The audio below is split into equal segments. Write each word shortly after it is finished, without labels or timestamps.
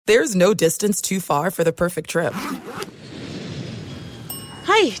There's no distance too far for the perfect trip.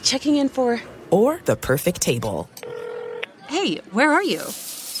 Hi, checking in for... Or the perfect table. Hey, where are you?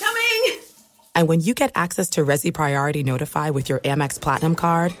 Coming! And when you get access to Resi Priority Notify with your Amex Platinum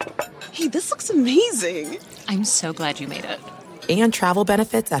card... Hey, this looks amazing. I'm so glad you made it. And travel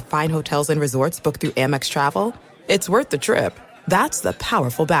benefits at fine hotels and resorts booked through Amex Travel, it's worth the trip. That's the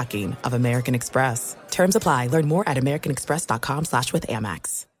powerful backing of American Express. Terms apply. Learn more at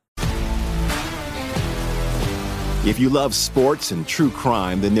americanexpress.com/withAmex. If you love sports and true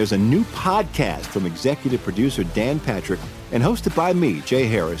crime, then there's a new podcast from executive producer Dan Patrick and hosted by me, Jay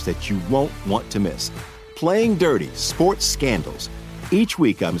Harris, that you won't want to miss. Playing Dirty: Sports Scandals. Each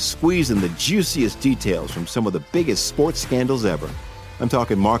week, I'm squeezing the juiciest details from some of the biggest sports scandals ever. I'm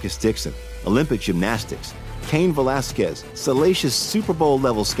talking Marcus Dixon, Olympic gymnastics, Cain Velasquez, salacious Super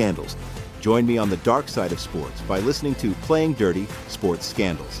Bowl-level scandals. Join me on the dark side of sports by listening to Playing Dirty: Sports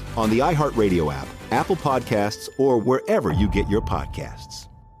Scandals on the iHeartRadio app, Apple Podcasts, or wherever you get your podcasts.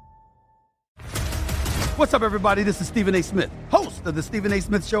 What's up, everybody? This is Stephen A. Smith, host of the Stephen A.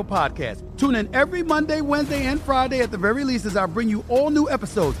 Smith Show podcast. Tune in every Monday, Wednesday, and Friday at the very least as I bring you all new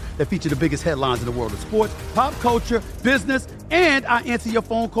episodes that feature the biggest headlines in the world of sports, pop culture, business, and I answer your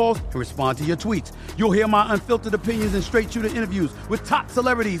phone calls and respond to your tweets. You'll hear my unfiltered opinions and straight-shooter interviews with top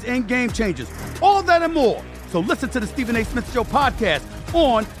celebrities and game changers. All that and more. So listen to the Stephen A. Smith Show podcast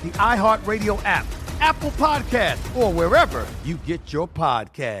on the iHeartRadio app, Apple Podcasts, or wherever you get your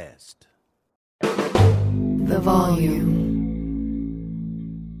podcast. The volume.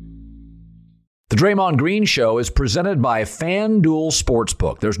 The Draymond Green Show is presented by FanDuel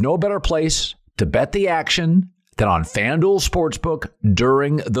Sportsbook. There's no better place to bet the action than on FanDuel Sportsbook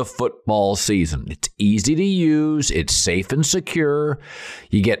during the football season. It's easy to use. It's safe and secure.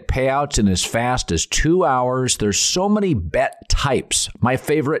 You get payouts in as fast as 2 hours. There's so many bet types. My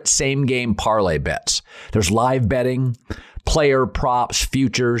favorite, same-game parlay bets. There's live betting, player props,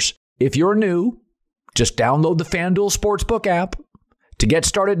 futures. If you're new, just download the FanDuel Sportsbook app. To get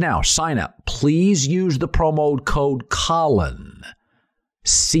started now, sign up. Please use the promo code COLIN.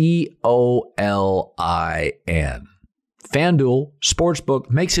 COLIN. FanDuel Sportsbook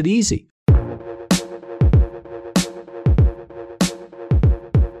makes it easy.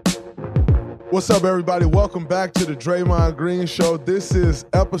 What's up, everybody? Welcome back to the Draymond Green Show. This is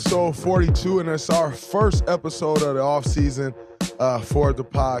episode 42, and it's our first episode of the offseason for the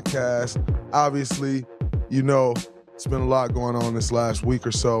podcast. Obviously, you know, it's been a lot going on this last week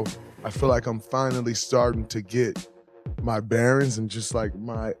or so. I feel like I'm finally starting to get my bearings and just like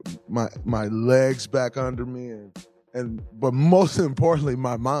my legs back under me, but most importantly,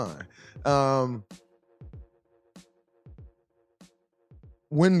 my mind.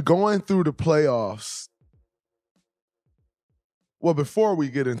 When going through the playoffs, well, before we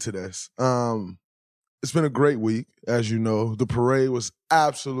get into this, it's been a great week, as you know. The parade was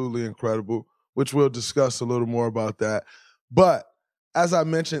absolutely incredible, which we'll discuss a little more about that. But as I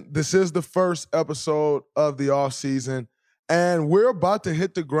mentioned, this is the first episode of the offseason, and we're about to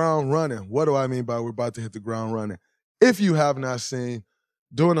hit the ground running. What do I mean by we're about to hit the ground running? If you have not seen,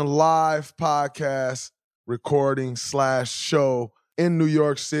 doing a live podcast recording / show in New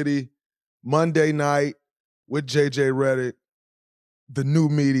York City, Monday night with JJ Redick, the new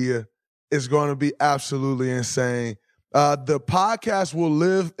media, is going to be absolutely insane. The podcast will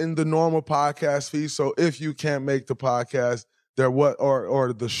live in the normal podcast feed. So if you can't make the podcast,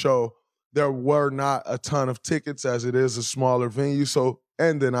 or the show, there were not a ton of tickets as it is a smaller venue. So,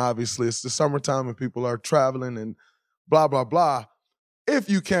 and then obviously it's the summertime and people are traveling and blah, blah, blah. If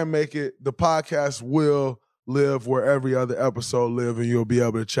you can't make it, the podcast will live where every other episode live, and you'll be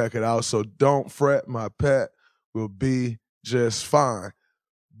able to check it out. So don't fret, my pet will be just fine.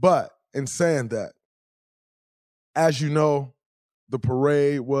 But in saying that, as you know, the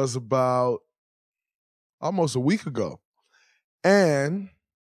parade was about almost a week ago, and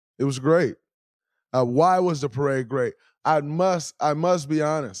it was great. Why was the parade great? I must be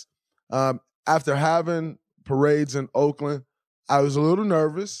honest. After having parades in Oakland, I was a little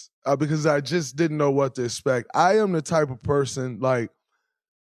nervous because I just didn't know what to expect. I am the type of person, like,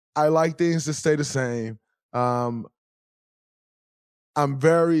 I like things to stay the same. I'm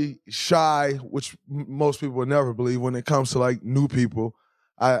very shy, which most people would never believe when it comes to like new people.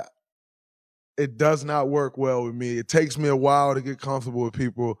 It does not work well with me. It takes me a while to get comfortable with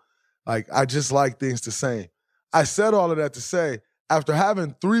people. Like, I just like things the same. I said all of that to say, after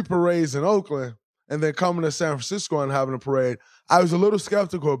having 3 parades in Oakland and then coming to San Francisco and having a parade, I was a little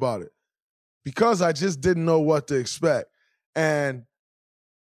skeptical about it because I just didn't know what to expect. And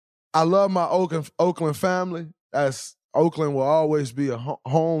I love my Oakland family, as Oakland will always be a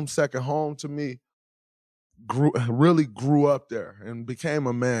home, second home to me. Really grew up there and became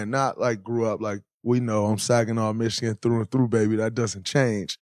a man, not like grew up like we know I'm Saginaw, Michigan through and through, baby. That doesn't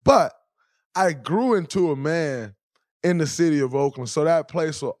change. But I grew into a man in the city of Oakland, so that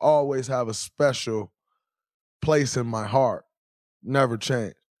place will always have a special place in my heart. Never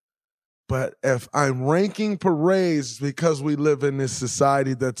change. But if I'm ranking parades because we live in this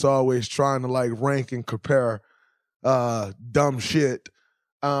society that's always trying to like rank and compare dumb shit,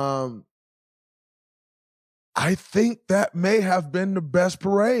 I think that may have been the best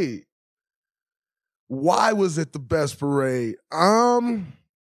parade. Why was it the best parade?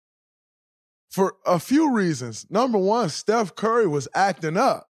 For a few reasons. Number one, Steph Curry was acting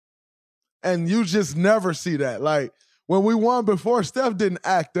up. And you just never see that. Like, when we won before, Steph didn't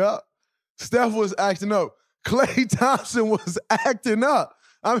act up. Steph was acting up. Klay Thompson was acting up.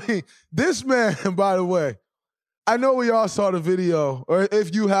 I mean, this man, by the way, I know we all saw the video, or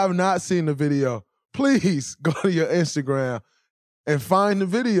if you have not seen the video, please go to your Instagram and find the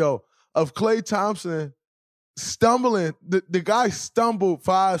video of Klay Thompson stumbling. The guy stumbled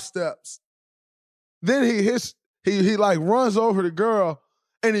 5 steps. Then he like runs over the girl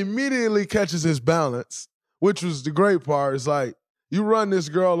and immediately catches his balance, which was the great part. It's like, you run this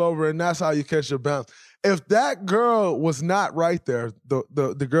girl over and that's how you catch your balance. If that girl was not right there,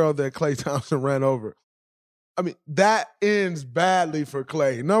 the girl that Klay Thompson ran over, I mean, that ends badly for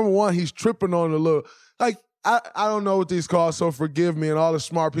Klay. Number one, he's tripping on a little, like, I don't know what these called, so forgive me and all the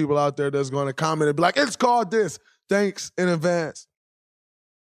smart people out there that's going to comment and be like, it's called this. Thanks in advance.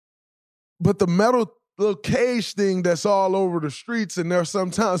 But the metal little cage thing that's all over the streets and they're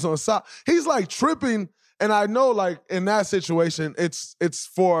sometimes on side, he's like tripping. And I know, like, in that situation, it's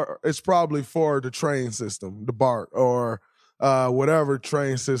probably for the train system, the BART, or whatever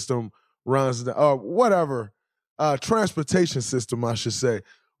train system runs, or whatever transportation system, I should say,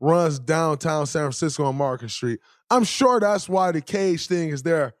 runs downtown San Francisco on Market Street. I'm sure that's why the cage thing is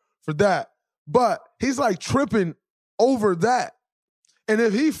there for that. But he's like tripping over that. And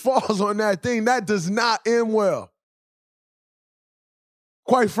if he falls on that thing, that does not end well.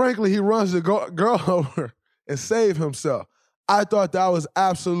 Quite frankly, he runs the girl over and saves himself. I thought that was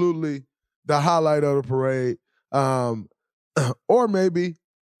absolutely the highlight of the parade. Or maybe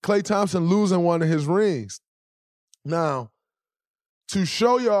Klay Thompson losing one of his rings. Now, to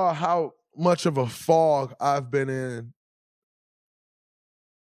show y'all how much of a fog I've been in,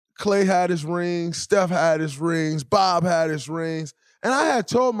 Klay had his rings, Steph had his rings, Bob had his rings. And I had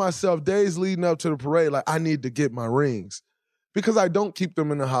told myself days leading up to the parade, like, I need to get my rings. Because I don't keep them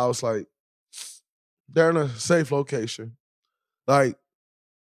in the house. Like, they're in a safe location. Like,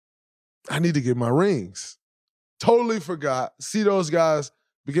 I need to get my rings. Totally forgot. See those guys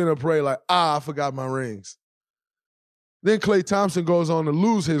begin to pray like, I forgot my rings. Then Klay Thompson goes on to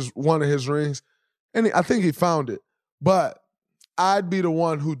lose one of his rings. And I think he found it. But I'd be the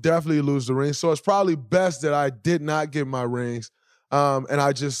one who definitely lose the ring. So it's probably best that I did not get my rings. And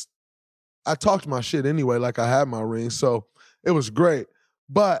I talked my shit anyway, like I had my ring. So it was great.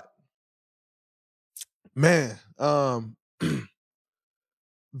 But, man, the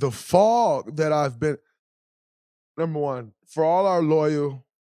fog that I've been, number one, for all our loyal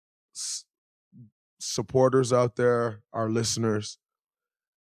supporters out there, our listeners,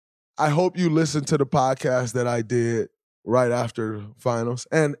 I hope you listened to the podcast that I did right after the finals.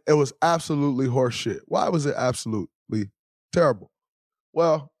 And it was absolutely horseshit. Why was it absolutely terrible?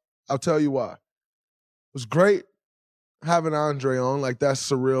 Well, I'll tell you why. It was great having Andre on. Like, that's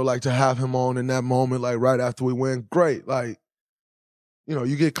surreal. Like, to have him on in that moment, like, right after we win. Great. Like, you know,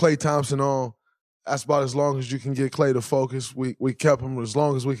 you get Klay Thompson on. That's about as long as you can get Klay to focus. We kept him as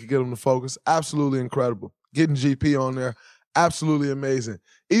long as we could get him to focus. Absolutely incredible. Getting GP on there, absolutely amazing.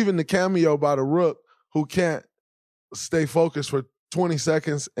 Even the cameo by the Rook, who can't stay focused for 20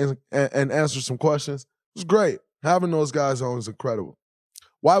 seconds and answer some questions, was great. Having those guys on is incredible.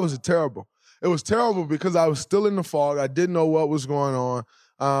 Why was it terrible? It was terrible because I was still in the fog. I didn't know what was going on.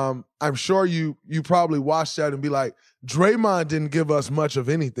 I'm sure you probably watched that and be like, Draymond didn't give us much of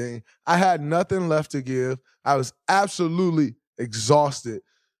anything. I had nothing left to give. I was absolutely exhausted.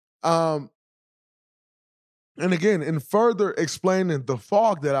 And again, in further explaining the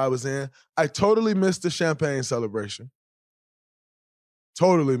fog that I was in, I totally missed the champagne celebration.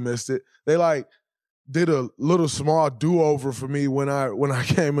 Totally missed it. They like did a little small do-over for me when I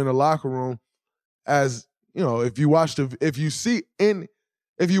came in the locker room. As you know, if you watch any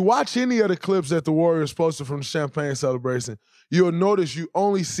of the clips that the Warriors posted from the champagne celebration, you'll notice you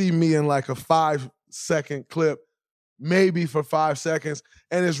only see me in like a 5-second clip, maybe for 5 seconds,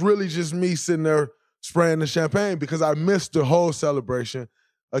 and it's really just me sitting there spraying the champagne because I missed the whole celebration.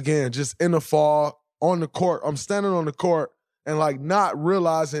 Again, just in the fall, on the court. I'm standing on the court and like not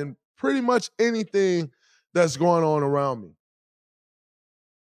realizing pretty much anything that's going on around me.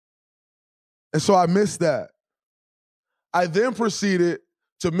 And so I missed that. I then proceeded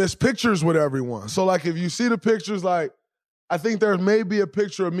to miss pictures with everyone. So like if you see the pictures, like I think there may be a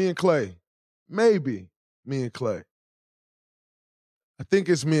picture of me and Clay. Maybe me and Clay. I think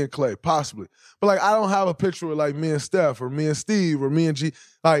it's me and Clay, possibly. But like I don't have a picture with like me and Steph or me and Steve or me and G.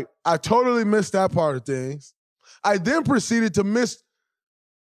 Like I totally missed that part of things. I then proceeded to miss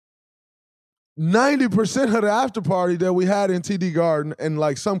 90% of the after party that we had in TD Garden and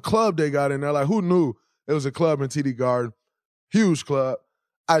like some club they got in there. Like who knew it was a club in TD Garden? Huge club.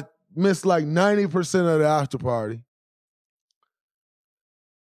 I missed like 90% of the after party.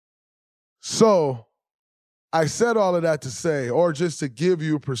 So I said all of that to say, or just to give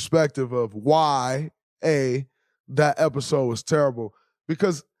you a perspective of why, that episode was terrible.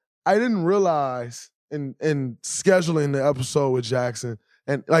 Because I didn't realize in scheduling the episode with Jackson,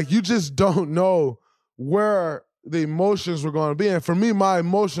 and like you just don't know where the emotions were going to be. And for me, my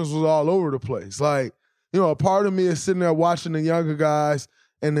emotions was all over the place. Like, you know, a part of me is sitting there watching the younger guys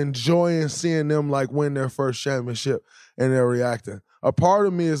and enjoying seeing them like win their first championship and they're reacting. A part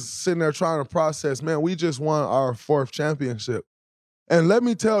of me is sitting there trying to process, man, we just won our 4th championship. And let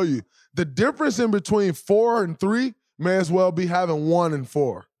me tell you, the difference in between 4 and 3 may as well be having 1 and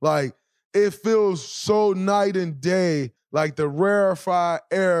 4. Like, it feels so night and day, like the rarefied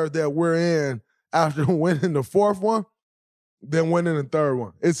air that we're in after winning the 4th one than winning the 3rd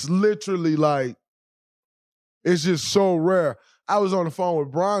one. It's literally like, it's just so rare. I was on the phone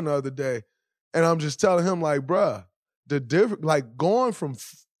with Brian the other day, and I'm just telling him, like, bruh, the different, like going from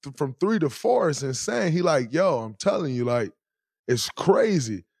 3 to 4 is insane. He like, yo, I'm telling you, like, it's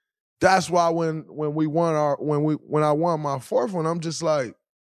crazy. That's why when I won my 4th one, I'm just like,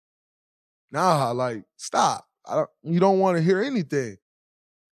 nah, like, stop. You don't want to hear anything.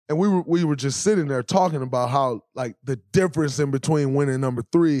 And we were just sitting there talking about how like the difference in between winning number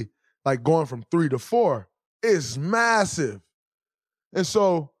 3, like going from 3 to 4, is massive. And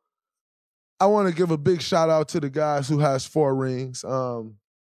so I want to give a big shout out to the guys who has 4 rings.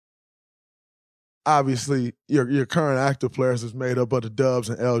 Obviously, your current active players is made up of the Dubs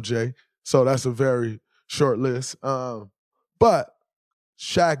and LJ, so that's a very short list. But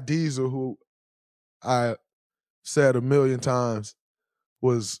Shaq Diesel, who I said a million times,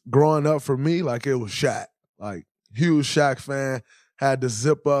 was growing up for me like it was Shaq. Like, huge Shaq fan, had to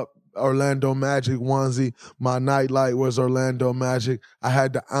zip up Orlando Magic onesie. My nightlight was Orlando Magic. I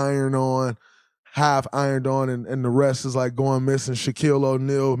had the iron on, half ironed on, and the rest is like going missing. Shaquille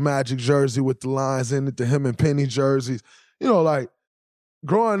O'Neal Magic jersey with the lines in it, the him and Penny jerseys. You know, like,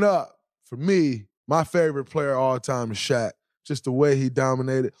 growing up, for me, my favorite player all time is Shaq. Just the way he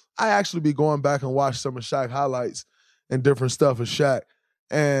dominated. I actually be going back and watch some of Shaq highlights and different stuff of Shaq.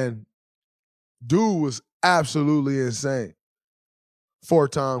 And dude was absolutely insane.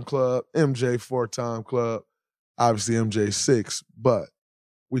 4-time club, MJ 4-time club. Obviously MJ 6, but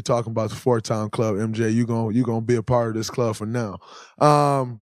we talking about the 4-time club. MJ, you gonna be a part of this club for now.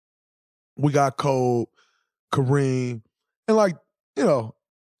 We got Cole, Kareem, and like, you know,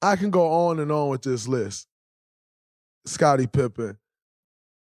 I can go on and on with this list. Scottie Pippen.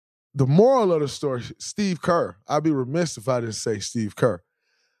 The moral of the story, Steve Kerr. I'd be remiss if I didn't say Steve Kerr.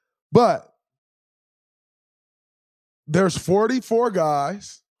 But there's 44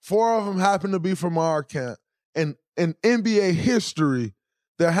 guys. 4 of them happen to be from our camp. And in NBA history,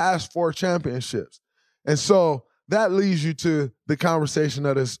 there has 4 championships. And so that leads you to the conversation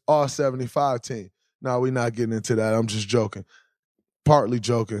of this All-75 team. Now, we're not getting into that. I'm just joking, partly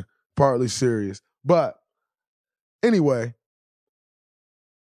serious. But anyway,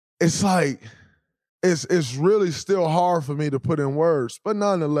 it's like, it's really still hard for me to put in words. But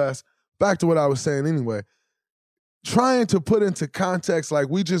nonetheless, back to what I was saying anyway, trying to put into context, like,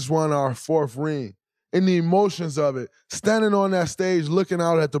 we just won our 4th ring and the emotions of it, standing on that stage looking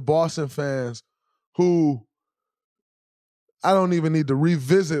out at the Boston fans who I don't even need to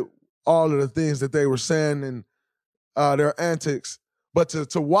revisit all of the things that they were saying and their antics, but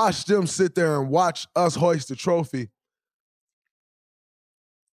to watch them sit there and watch us hoist the trophy,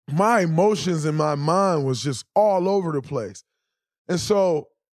 my emotions in my mind was just all over the place. And so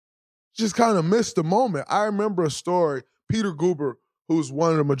just kind of missed the moment. I remember a story, Peter Guber, who's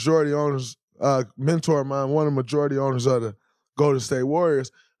one of the majority owners, mentor of mine, one of the majority owners of the Golden State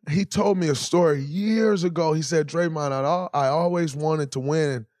Warriors, he told me a story years ago. He said, Draymond, I always wanted to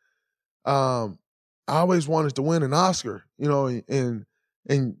win. I always wanted to win an Oscar, you know, and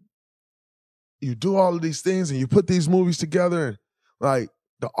you do all of these things and you put these movies together and like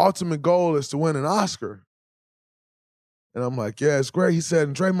the ultimate goal is to win an Oscar. And I'm like, yeah, it's great. He said,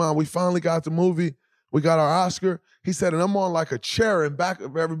 and Draymond, we finally got the movie. We got our Oscar. He said, and I'm on like a chair in back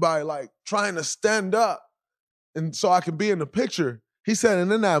of everybody, like trying to stand up and so I can be in the picture. He said,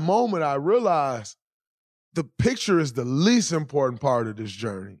 and in that moment, I realized the picture is the least important part of this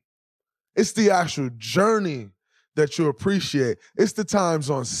journey. It's the actual journey that you appreciate. It's the times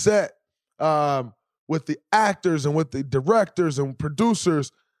on set with the actors and with the directors and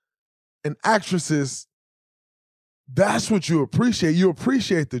producers and actresses. That's what you appreciate. You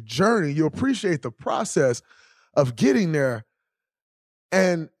appreciate the journey. You appreciate the process of getting there.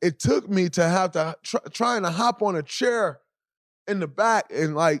 And it took me to have to trying to hop on a chair in the back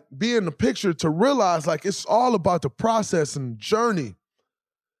and like be in the picture to realize like it's all about the process and the journey.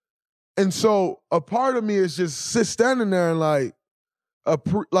 And so a part of me is just standing there and like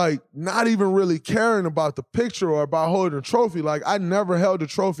not even really caring about the picture or about holding a trophy. Like I never held a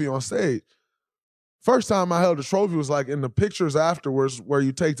trophy on stage. First time I held a trophy was like in the pictures afterwards where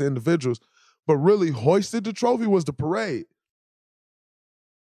you take the individuals, but really hoisted the trophy was the parade.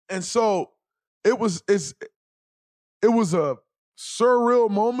 And so it was a surreal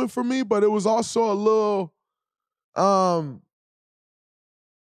moment for me, but it was also a little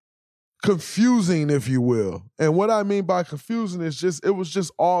confusing, if you will. And what I mean by confusing is just, it was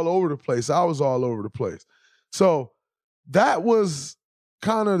just all over the place. I was all over the place. So that was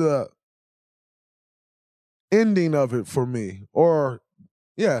kind of the ending of it for me, or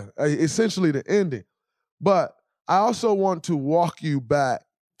yeah, essentially the ending. But I also want to walk you back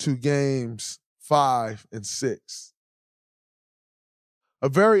to games 5 and 6. A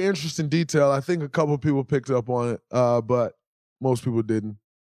very interesting detail. I think a couple of people picked up on it, but most people didn't.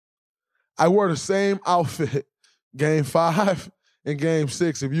 I wore the same outfit game 5 and game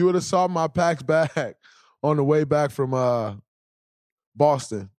 6. If you would have saw my packed bag on the way back from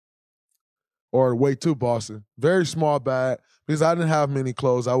Boston, or way to Boston, very small bag, because I didn't have many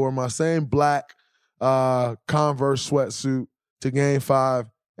clothes. I wore my same black Converse sweatsuit to game 5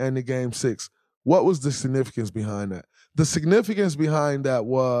 and to game 6. What was the significance behind that? The significance behind that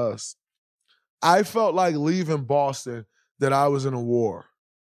was I felt like leaving Boston that I was in a war.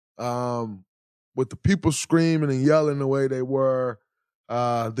 With the people screaming and yelling the way they were,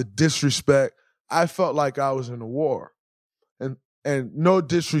 the disrespect, I felt like I was in a war. And no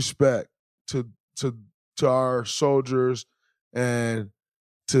disrespect to our soldiers and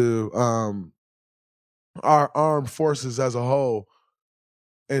to our armed forces as a whole,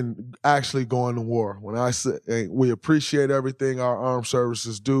 and actually going to war. When I say we appreciate everything our armed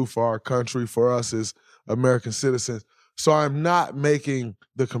services do for our country, for us as American citizens. So I'm not making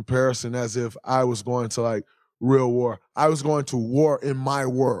the comparison as if I was going to like real war. I was going to war in my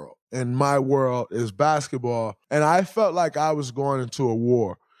world, and my world is basketball. And I felt like I was going into a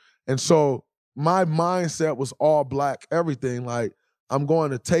war. And so my mindset was all black, everything. Like I'm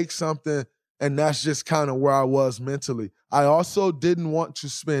going to take something, and that's just kind of where I was mentally. I also didn't want to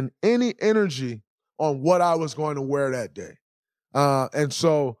spend any energy on what I was going to wear that day. And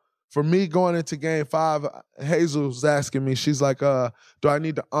so for me going into game 5, Hazel's asking me, she's like, do I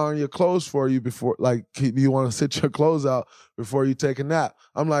need to iron your clothes for you before, like, you want to sit your clothes out before you take a nap?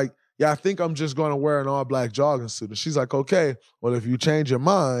 I'm like, yeah, I think I'm just going to wear an all black jogging suit. And she's like, okay, well, if you change your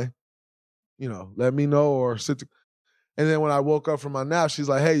mind, let me know or sit. And then when I woke up from my nap, she's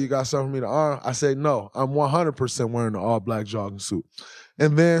like, hey, you got something for me to iron? I said, no, I'm 100% wearing an all black jogging suit.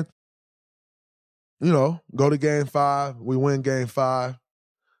 And then, go to game 5. We win game 5.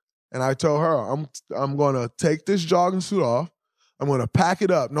 And I told her, I'm going to take this jogging suit off. I'm going to pack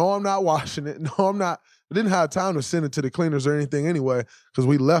it up. No, I'm not washing it. No, I'm not. I didn't have time to send it to the cleaners or anything anyway, because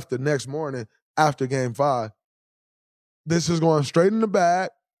we left the next morning after game 5. This is going straight in the bag.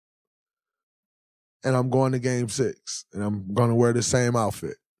 And I'm going to game 6. And I'm going to wear the same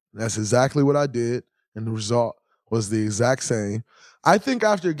outfit. And that's exactly what I did. And the result was the exact same. I think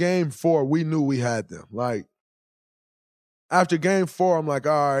after game 4, we knew we had them. Like, after game 4, I'm like,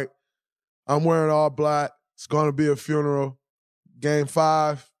 all right, I'm wearing all black. It's going to be a funeral. Game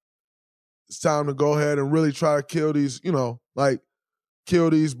 5, it's time to go ahead and really try to kill these, kill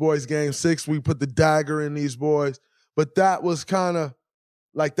these boys. Game 6, we put the dagger in these boys. But that was kind of,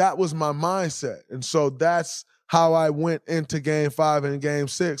 that was my mindset. And so that's how I went into game 5 and game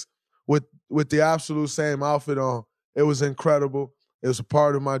 6 with the absolute same outfit on. It was incredible. It was a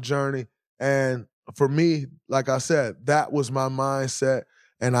part of my journey. And for me, like I said, that was my mindset,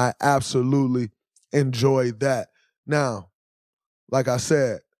 and I absolutely enjoyed that. Now, like I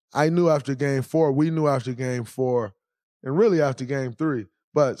said, I knew after game 4, we knew after game 4, and really after game 3,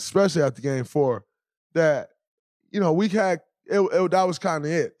 but especially after game 4, that, we had, that was kind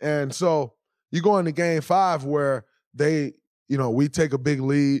of it. And so you go into game 5 where they, we take a big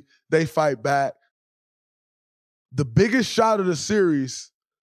lead, they fight back. The biggest shot of the series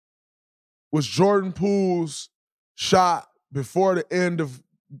was Jordan Poole's shot before the end of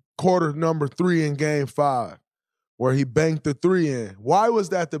quarter number 3 in game 5, where he banked the 3 in. Why was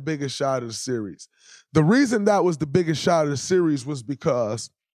that the biggest shot of the series? The reason that was the biggest shot of the series was because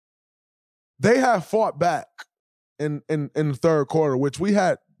they had fought back in the third quarter, which we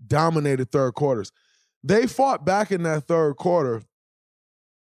had dominated third quarters. They fought back in that third quarter,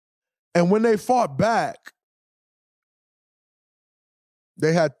 and when they fought back,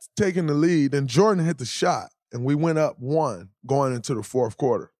 they had taken the lead, and Jordan hit the shot, and we went up 1 going into the fourth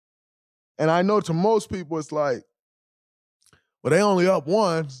quarter. And I know to most people it's like, well, they only up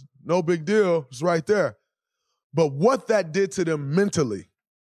 1, no big deal, it's right there. But what that did to them mentally,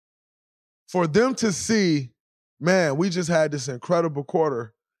 for them to see, man, we just had this incredible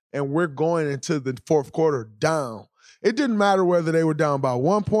quarter, and we're going into the fourth quarter down. It didn't matter whether they were down by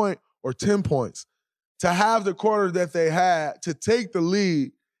 1 point or 10 points. To have the quarter that they had, to take the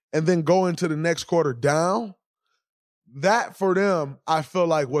lead and then go into the next quarter down, that for them, I feel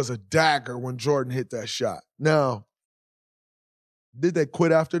like was a dagger when Jordan hit that shot. Now, did they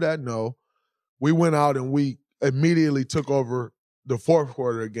quit after that? No. We went out and we immediately took over the fourth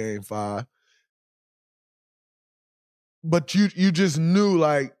quarter of game 5. But you just knew,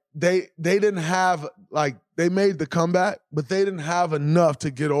 like, they didn't have, like, they made the comeback, but they didn't have enough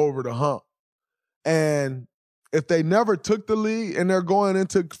to get over the hump. And if they never took the lead and they're going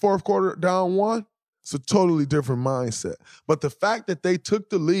into fourth quarter down 1, it's a totally different mindset. But the fact that they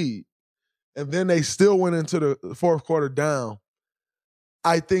took the lead and then they still went into the fourth quarter down,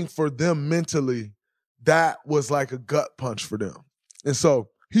 I think for them mentally, that was like a gut punch for them. And so,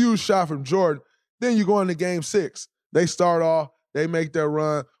 huge shot from Jordan. Then you go into game 6. They start off, they make their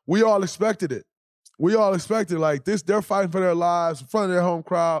run. We all expected it. We all expected, like, this, they're fighting for their lives in front of their home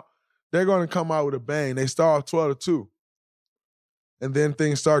crowd. They're going to come out with a bang. They start off 12-2. And then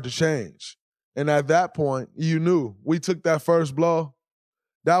things start to change. And at that point, you knew we took that first blow.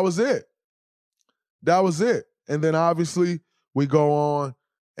 That was it. That was it. And then obviously we go on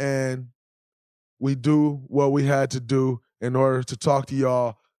and we do what we had to do in order to talk to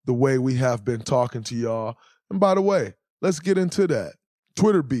y'all the way we have been talking to y'all. And by the way, let's get into that.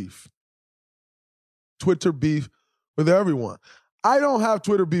 Twitter beef. Twitter beef with everyone. I don't have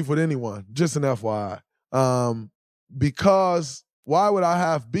Twitter beef with anyone, just an FYI. Because why would I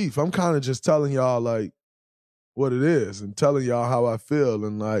have beef? I'm kind of just telling y'all, like, what it is and telling y'all how I feel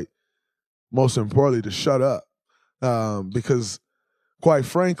and, like, most importantly, to shut up. Because, quite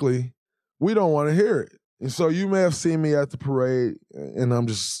frankly, we don't want to hear it. And so you may have seen me at the parade and I'm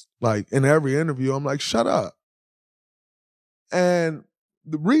just, like, in every interview, I'm like, shut up. And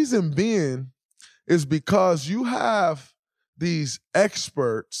the reason being is because you have these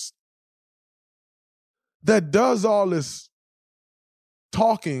experts that does all this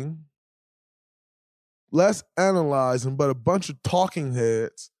talking, less analyzing, but a bunch of talking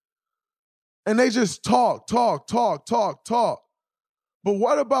heads, and they just talk. But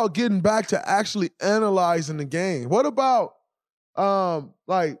what about getting back to actually analyzing the game? What about,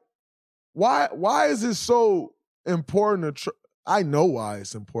 why is it so important to I know why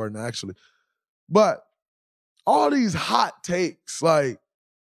it's important, actually. But all these hot takes, like,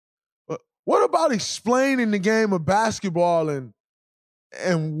 what about explaining the game of basketball and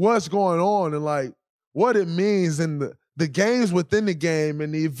what's going on and, like, what it means and the games within the game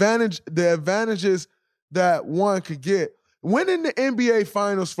and the advantages that one could get? Winning the NBA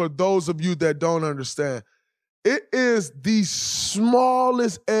Finals, for those of you that don't understand, it is the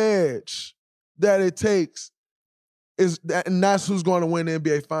smallest edge that it takes, and that's who's going to win the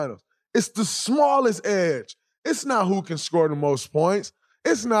NBA Finals. It's the smallest edge. It's not who can score the most points.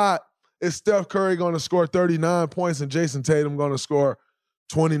 It's not, is Steph Curry going to score 39 points and Jason Tatum going to score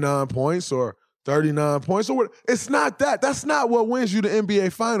 29 points or 39 points or what? It's not that. That's not what wins you the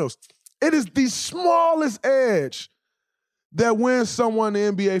NBA Finals. It is the smallest edge that wins someone the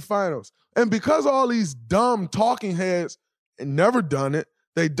NBA Finals. And because all these dumb talking heads never done it,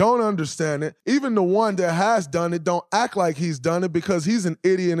 they don't understand it. Even the one that has done it don't act like he's done it because he's an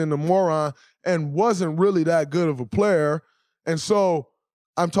idiot and a moron and wasn't really that good of a player. And so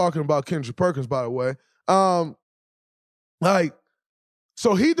I'm talking about Kendrick Perkins, by the way.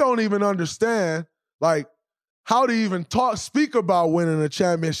 So he don't even understand, like, how to even speak about winning a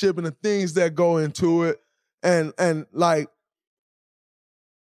championship and the things that go into it. And like,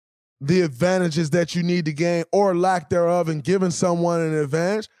 the advantages that you need to gain or lack thereof and giving someone an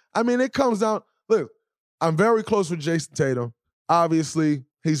advantage. I mean, it comes down, look, I'm very close with Jason Tatum. Obviously,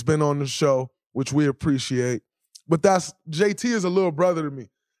 he's been on the show, which we appreciate. But JT is a little brother to me.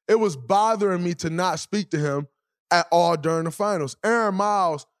 It was bothering me to not speak to him at all during the finals. Aaron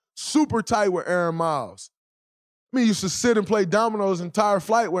Miles, super tight with Aaron Miles. I mean, he used to sit and play dominoes entire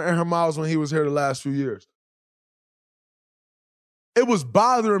flight with Aaron Miles when he was here the last few years. It was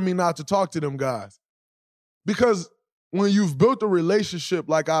bothering me not to talk to them guys. Because when you've built a relationship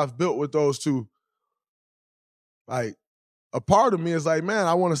like I've built with those two, like, a part of me is like, man,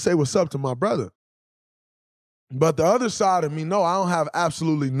 I want to say what's up to my brother. But the other side of me, no, I don't have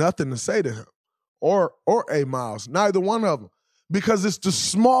absolutely nothing to say to him or A. Miles, neither one of them. Because it's the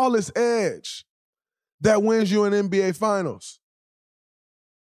smallest edge that wins you an NBA Finals.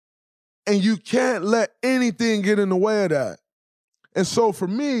 And you can't let anything get in the way of that. And so for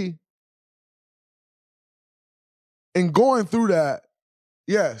me, in going through that,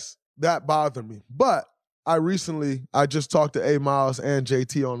 yes, that bothered me. But I just talked to A. Miles and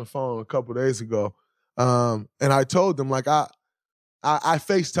JT on the phone a couple days ago. And I told them, like, I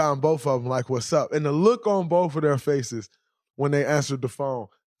FaceTime both of them, like, what's up? And the look on both of their faces when they answered the phone,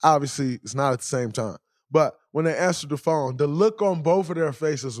 obviously it's not at the same time, but when they answered the phone, the look on both of their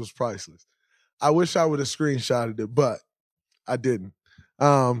faces was priceless. I wish I would have screenshotted it, but I didn't.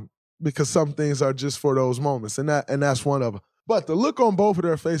 Because some things are just for those moments, and that's one of them. But the look on both of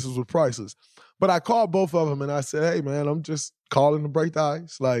their faces was priceless. But I called both of them and I said, hey, man, I'm just calling to break the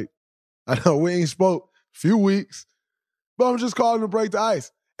ice. Like, I know we ain't spoke a few weeks, but I'm just calling to break the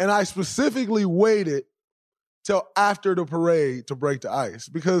ice. And I specifically waited till after the parade to break the ice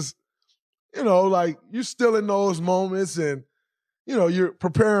because, you know, like, you're still in those moments and, you know, you're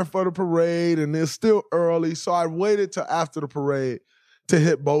preparing for the parade and it's still early. So I waited till after the parade to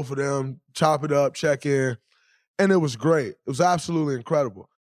hit both of them, chop it up, check in. And it was great. It was absolutely incredible.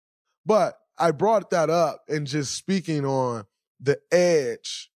 But I brought that up and just speaking on the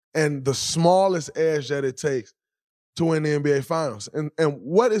edge and the smallest edge that it takes to win the NBA Finals. And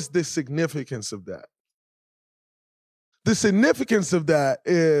what is the significance of that? The significance of that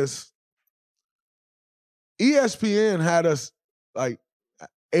is ESPN had us like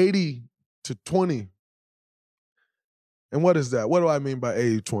 80-20. And what is that? What do I mean by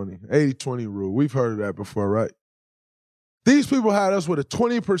 80-20? 80-20 rule. We've heard of that before, right? These people had us with a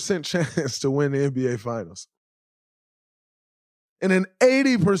 20% chance to win the NBA Finals and an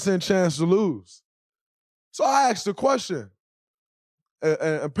 80% chance to lose. So I asked a question.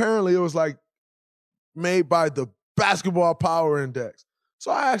 And apparently it was like made by the Basketball Power Index.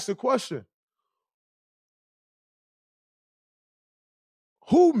 So I asked the question.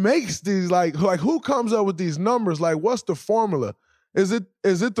 Who makes these, like who comes up with these numbers? Like, what's the formula? Is it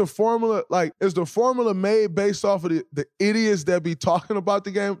the formula, like, is the formula made based off of the idiots that be talking about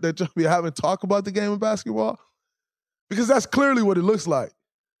the game, that just be having talk about the game of basketball? Because that's clearly what it looks like.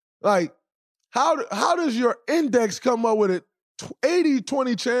 Like, how does your index come up with an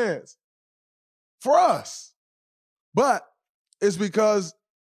 80-20 chance for us? But it's because,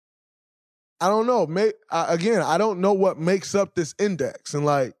 I don't know. I don't know what makes up this index and,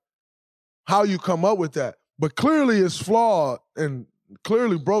 like, how you come up with that. But clearly it's flawed and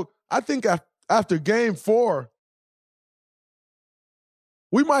clearly broke. I think after Game 4,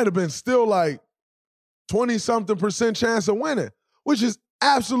 we might have been still like 20-something% chance of winning, which is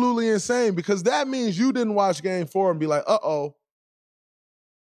absolutely insane because that means you didn't watch Game 4 and be like, uh-oh,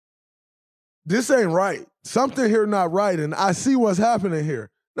 this ain't right. Something here not right, and I see what's happening here.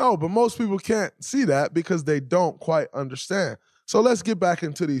 No, but most people can't see that because they don't quite understand. So let's get back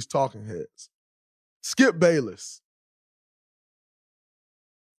into these talking heads. Skip Bayless.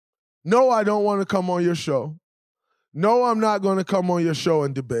 No, I don't want to come on your show. No, I'm not going to come on your show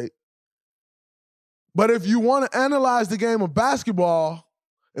and debate. But if you want to analyze the game of basketball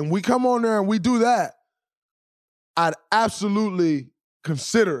and we come on there and we do that, I'd absolutely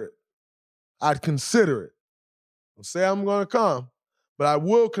consider it. I'd consider it. I'll say I'm going to come, but I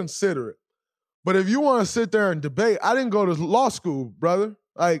will consider it. But if you want to sit there and debate, I didn't go to law school, brother.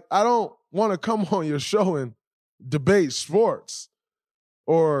 Like, I don't want to come on your show and debate sports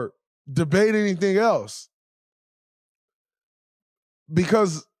or debate anything else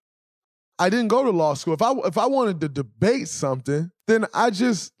because I didn't go to law school. If I wanted to debate something, then I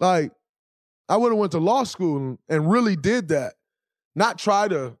would have went to law school and really did that, not try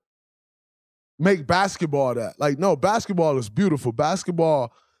to make basketball that. Like, no, basketball is beautiful.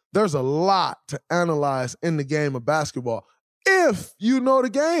 Basketball, there's a lot to analyze in the game of basketball if you know the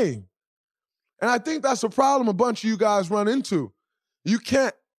game. And I think that's a problem a bunch of you guys run into. You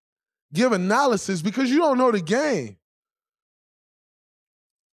can't give analysis because you don't know the game.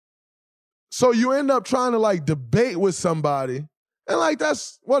 So you end up trying to like debate with somebody, and like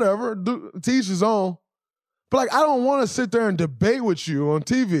that's whatever, teach his own. But like I don't want to sit there and debate with you on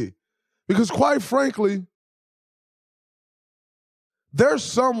TV because quite frankly, there's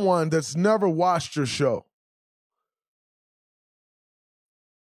someone that's never watched your show.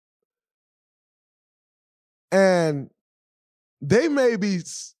 And they may be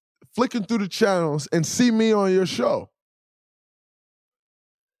flicking through the channels and see me on your show.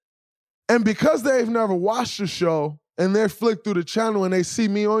 And because they've never watched the show and they flick through the channel and they see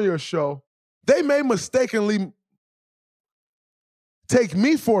me on your show, they may mistakenly take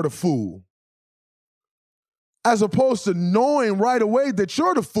me for the fool as opposed to knowing right away that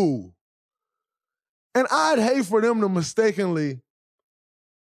you're the fool. And I'd hate for them to mistakenly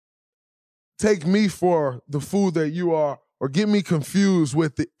take me for the fool that you are or get me confused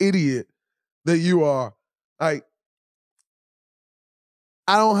with the idiot that you are. Like,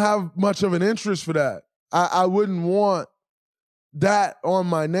 I don't have much of an interest for that. I wouldn't want that on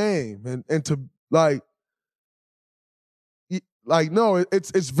my name and to like no,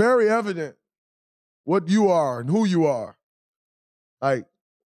 it's very evident what you are and who you are. Like,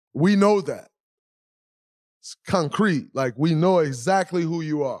 we know that. It's concrete. Like, we know exactly who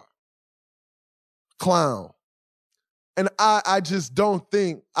you are. Clown. And I just don't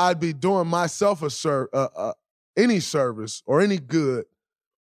think I'd be doing myself any service or any good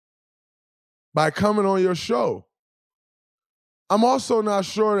by coming on your show. I'm also not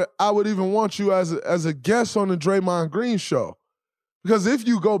sure that I would even want you as a guest on the Draymond Green show. Because if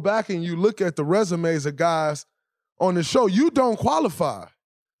you go back and you look at the resumes of guys on the show, you don't qualify.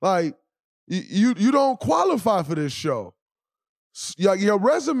 Like, you don't qualify for this show. Your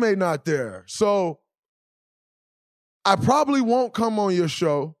resume not there. So I probably won't come on your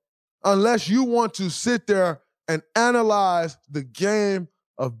show unless you want to sit there and analyze the game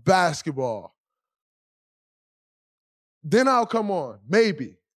of basketball. Then I'll come on,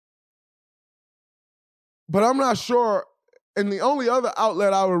 maybe. But I'm not sure. And the only other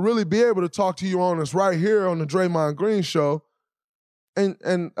outlet I would really be able to talk to you on is right here on the Draymond Green show.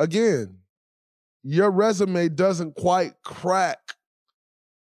 And again, your resume doesn't quite crack.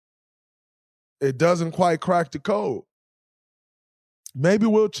 It doesn't quite crack the code. Maybe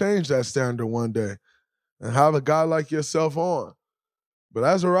we'll change that standard one day and have a guy like yourself on. But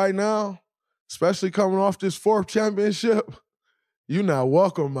as of right now, especially coming off this 4th championship, you're not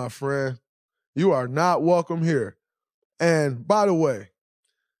welcome, my friend. You are not welcome here. And by the way,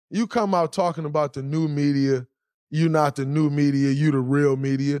 you come out talking about the new media. You're not the new media. You the real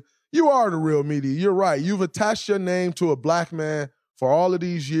media. You are the real media. You're right. You've attached your name to a black man for all of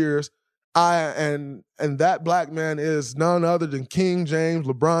these years. And that black man is none other than King James,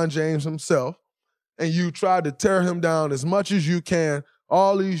 LeBron James himself. And you tried to tear him down as much as you can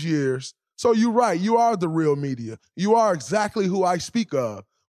all these years. So you're right. You are the real media. You are exactly who I speak of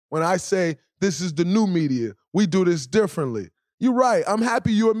when I say this is the new media. We do this differently. You're right. I'm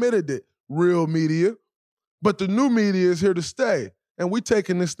happy you admitted it, real media. But the new media is here to stay. And we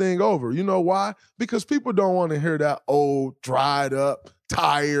taking this thing over. You know why? Because people don't want to hear that old, dried up,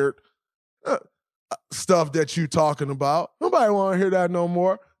 tired stuff that you talking about. Nobody want to hear that no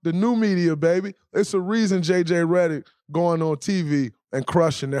more. The new media, baby. It's a reason JJ Redick going on TV and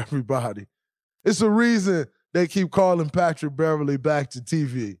crushing everybody. It's a reason they keep calling Patrick Beverly back to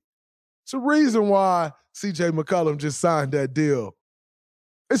TV. It's a reason why CJ McCollum just signed that deal.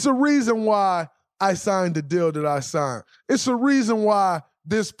 It's a reason why I signed the deal that I signed. It's a reason why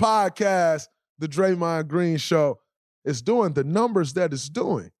this podcast, the Draymond Green Show, is doing the numbers that it's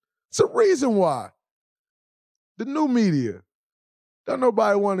doing. It's a reason why. The new media. Don't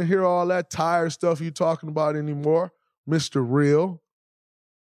nobody want to hear all that tired stuff you talking about anymore, Mr. Real.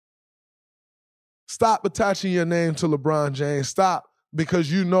 Stop attaching your name to LeBron James. Stop,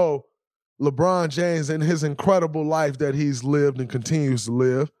 because you know LeBron James and his incredible life that he's lived and continues to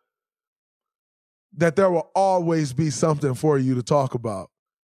live, that there will always be something for you to talk about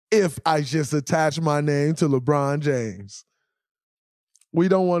if I just attach my name to LeBron James. We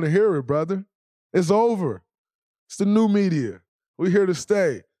don't want to hear it, brother. It's over. It's the new media. We're here to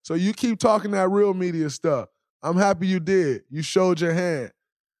stay. So you keep talking that real media stuff. I'm happy you did. You showed your hand.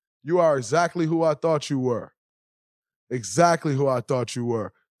 You are exactly who I thought you were. Exactly who I thought you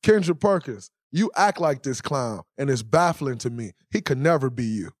were. Kendra Perkins, you act like this clown, and it's baffling to me. He could never be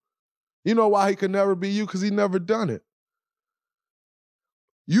you. You know why he could never be you? Because he never done it.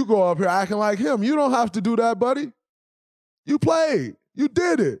 You go up here acting like him. You don't have to do that, buddy. You played. You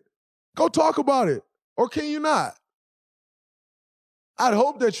did it. Go talk about it. Or can you not? I'd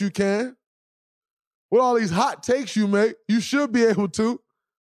hope that you can. With all these hot takes you make, you should be able to.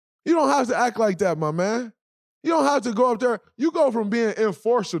 You don't have to act like that, my man. You don't have to go up there. You go from being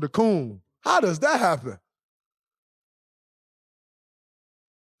enforcer to coon. How does that happen?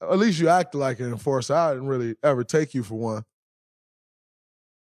 At least you act like an enforcer. I didn't really ever take you for one.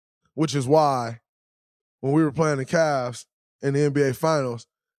 Which is why when we were playing the Cavs in the NBA Finals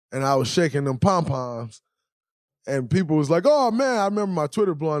and I was shaking them pom-poms and people was like, oh, man, I remember my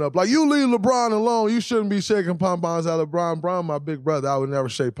Twitter blowing up. Like, you leave LeBron alone. You shouldn't be shaking pom-poms at LeBron. Brown, my big brother, I would never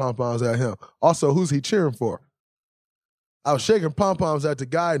shake pom-poms at him. Also, who's he cheering for? I was shaking pom-poms at the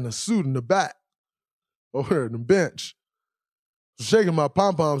guy in the suit in the back over there in the bench. Shaking my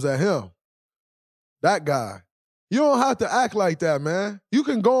pom-poms at him. That guy. You don't have to act like that, man. You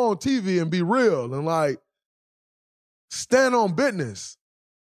can go on TV and be real and, like, stand on business.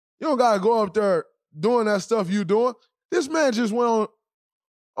 You don't got to go up there doing that stuff you doing. This man just went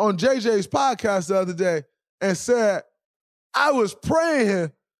on JJ's podcast the other day and said, I was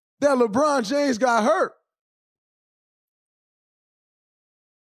praying that LeBron James got hurt.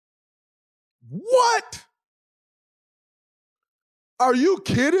 What? Are you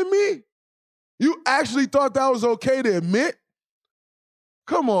kidding me? You actually thought that was okay to admit?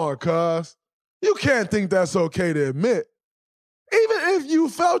 Come on, cuz. You can't think that's okay to admit. Even if you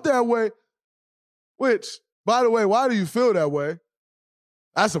felt that way, which, by the way, why do you feel that way?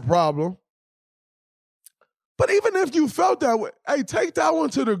 That's a problem. But even if you felt that way, hey, take that one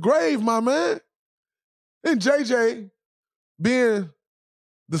to the grave, my man. And JJ, being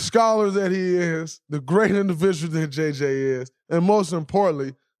the scholar that he is, the great individual that JJ is, and most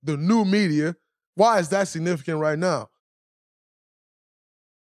importantly, the new media, why is that significant right now?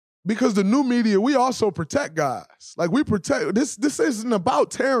 Because the new media, we also protect guys. Like, we protect, this isn't about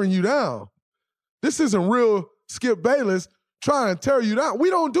tearing you down. This isn't real Skip Bayless trying to tear you down. We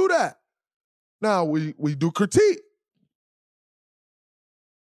don't do that. Now, we do critique.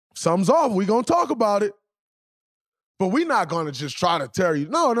 Something's off, we're going to talk about it. But we're not going to just try to tear you.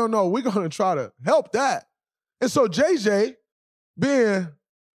 No. We're going to try to help that. And so JJ, being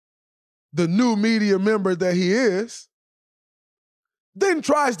the new media member that he is, then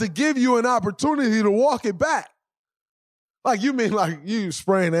tries to give you an opportunity to walk it back. Like, you mean like you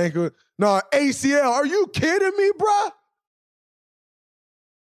sprained ankle? No, ACL. Are you kidding me, bruh?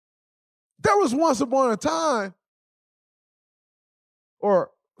 There was once upon a time,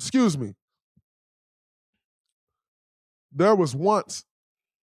 there was once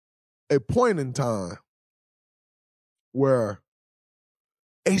a point in time where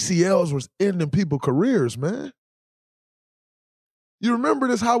ACLs was ending people's careers, man. You remember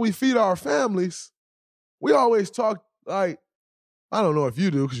this, how we feed our families? We always talk, like, I don't know if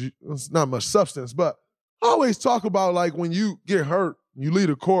you do because it's not much substance, but I always talk about, like, when you get hurt, you leave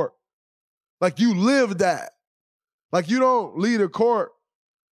the court, like, you live that. Like, you don't leave the court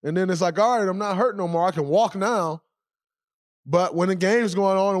and then it's like, all right, I'm not hurt no more. I can walk now. But when the game's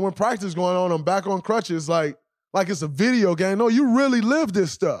going on and when practice is going on, I'm back on crutches like it's a video game. No, you really live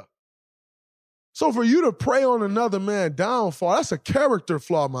this stuff. So for you to prey on another man's downfall, that's a character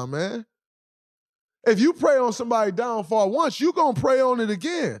flaw, my man. If you prey on somebody's downfall once, you're going to prey on it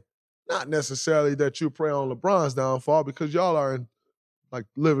again. Not necessarily that you prey on LeBron's downfall because y'all are in, like,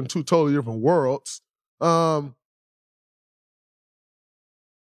 living two totally different worlds. But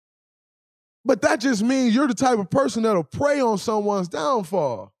that just means you're the type of person that'll prey on someone's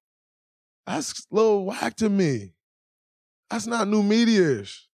downfall. That's a little whack to me. That's not new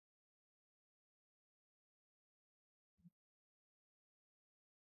media-ish.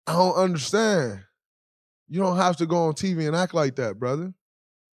 I don't understand. You don't have to go on TV and act like that, brother.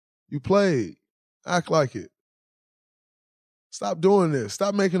 You played. Act like it. Stop doing this.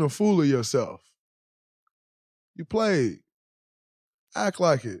 Stop making a fool of yourself. You played. Act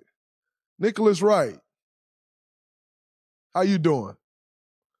like it. Nicholas Wright, how you doing?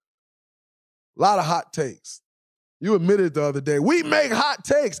 A lot of hot takes. You admitted the other day, we make hot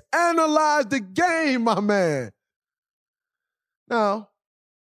takes. Analyze the game, my man. Now,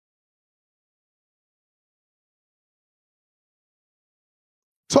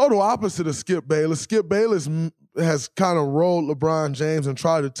 total opposite of Skip Bayless. Skip Bayless has kind of rolled LeBron James and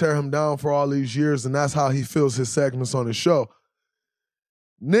tried to tear him down for all these years, and that's how he fills his segments on his show.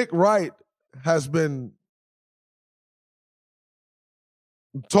 Nick Wright has been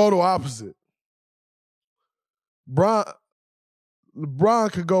total opposite.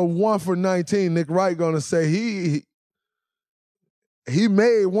 LeBron could go 1 for 19. Nick Wright gonna say he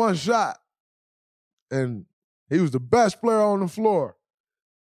made one shot and he was the best player on the floor.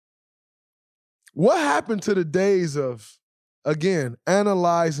 What happened to the days of again,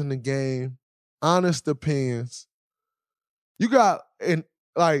 analyzing the game, honest opinions. You got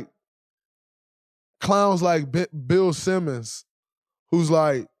clowns like Bill Simmons, who's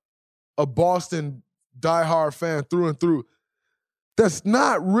like a Boston diehard fan through and through, that's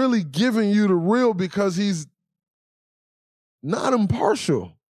not really giving you the real because he's not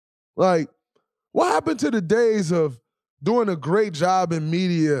impartial. Like, what happened to the days of doing a great job in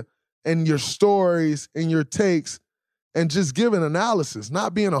media and your stories and your takes and just giving analysis,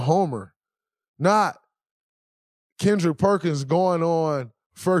 not being a homer, not Kendrick Perkins going on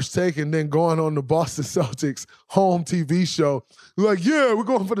First Take and then going on the Boston Celtics home TV show. Like, yeah, we're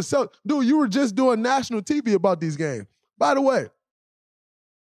going for the Celtics. Dude, you were just doing national TV about these games. By the way,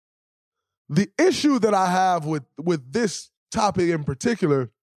 the issue that I have with this topic in particular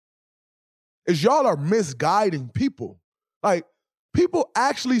is y'all are misguiding people. Like, people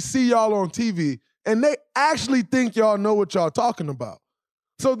actually see y'all on TV and they actually think y'all know what y'all talking about.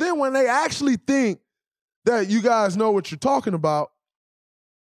 So then when they actually think that you guys know what you're talking about,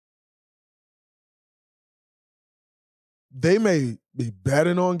 they may be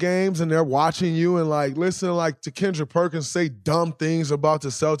betting on games and they're watching you and like listening like to Kendrick Perkins say dumb things about the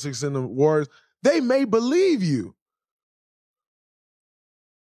Celtics and the Warriors. They may believe you.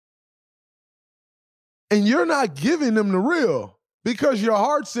 And you're not giving them the real because your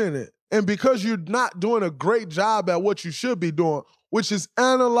heart's in it and because you're not doing a great job at what you should be doing, which is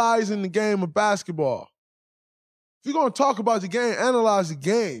analyzing the game of basketball. If you're going to talk about the game, analyze the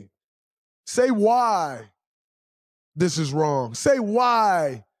game. Say why this is wrong. Say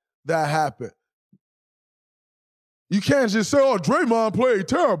why that happened. You can't just say, oh, Draymond played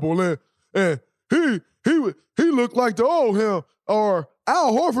terrible and he looked like the old him, or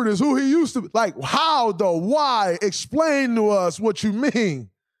Al Horford is who he used to be. Like, how, though? Why? Explain to us what you mean.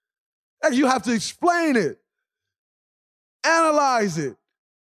 And you have to explain it. Analyze it.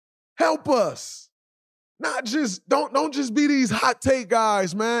 Help us. Not just, don't just be these hot take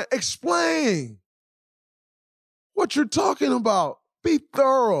guys, man. Explain what you're talking about. Be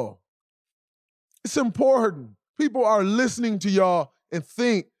thorough. It's important. People are listening to y'all and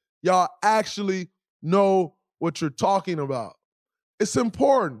think y'all actually know what you're talking about. It's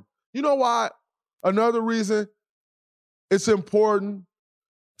important. You know why? Another reason it's important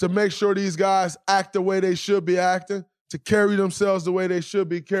to make sure these guys act the way they should be acting, to carry themselves the way they should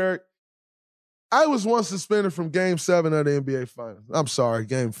be carried. I was once suspended from Game 7 of the NBA Finals. I'm sorry,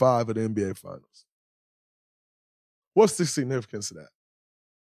 Game 5 of the NBA Finals. What's the significance of that?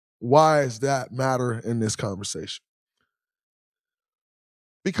 Why does that matter in this conversation?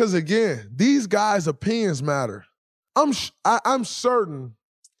 Because again, these guys' opinions matter. I'm certain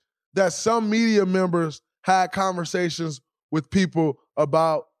that some media members had conversations with people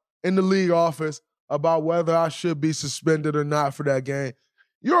about, in the league office, about whether I should be suspended or not for that game.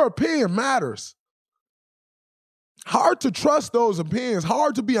 Your opinion matters. Hard to trust those opinions,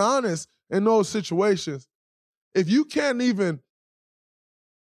 hard to be honest in those situations. If you can't even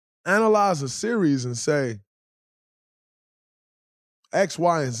analyze a series and say X,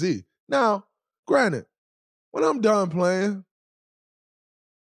 Y, and Z. Now, granted, when I'm done playing,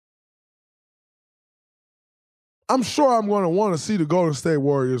 I'm sure I'm going to want to see the Golden State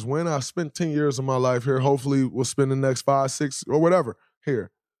Warriors win. I spent 10 years of my life here. Hopefully we'll spend the next 5, 6, or whatever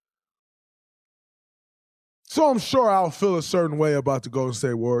here. So I'm sure I'll feel a certain way about the Golden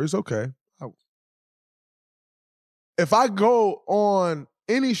State Warriors. Okay. If I go on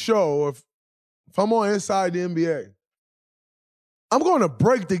any show, if I'm on Inside the NBA, I'm going to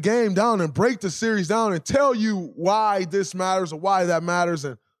break the game down and break the series down and tell you why this matters or why that matters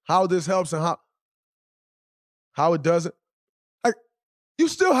and how this helps and how it doesn't. Like, you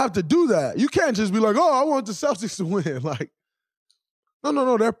still have to do that. You can't just be like, oh, I want the Celtics to win. Like,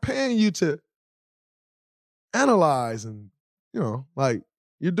 no. They're paying you to analyze and, like,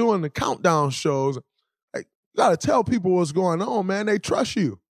 you're doing the countdown shows. Like, you got to tell people what's going on, man. They trust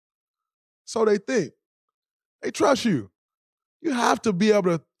you. So they think. They trust you. You have to be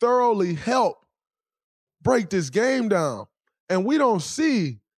able to thoroughly help break this game down. And we don't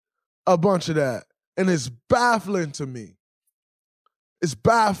see a bunch of that. And it's baffling to me. It's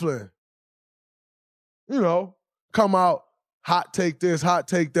baffling. Come out, hot take this, hot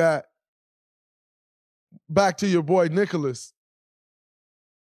take that. Back to your boy Nicholas.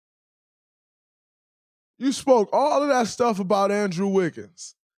 You spoke all of that stuff about Andrew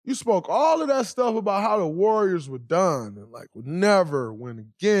Wiggins. You spoke all of that stuff about how the Warriors were done and like would never win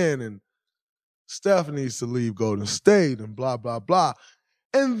again and Steph needs to leave Golden State and blah, blah, blah.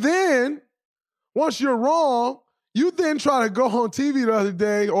 And then, once you're wrong, you then try to go on TV the other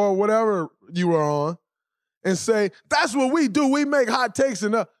day or whatever you were on and say, that's what we do. We make hot takes.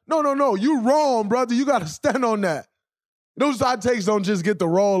 And no. You wrong, brother. You got to stand on that. Those hot takes don't just get the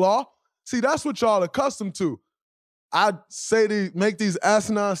roll off. See, that's what y'all accustomed to. I make these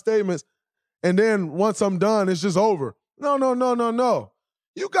asinine statements, and then once I'm done, it's just over. No.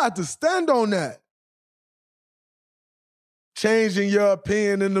 You got to stand on that. Changing your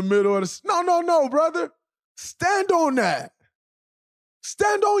opinion in the middle of the... No, brother. Stand on that.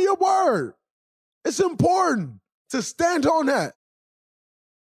 Stand on your word. It's important to stand on that.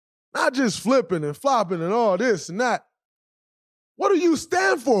 Not just flipping and flopping and all this and that. What do you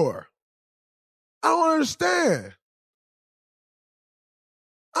stand for? I don't understand.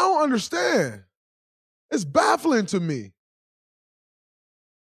 It's baffling to me.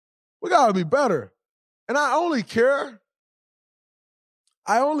 We got to be better. And I only care.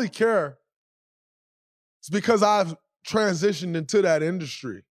 It's because I've transitioned into that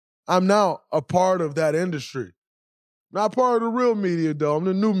industry. I'm now a part of that industry. Not part of the real media, though. I'm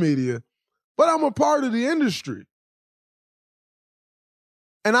the new media. But I'm a part of the industry.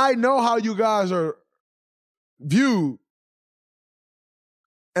 And I know how you guys are viewed.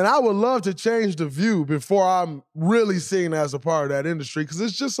 And I would love to change the view before I'm really seen as a part of that industry, because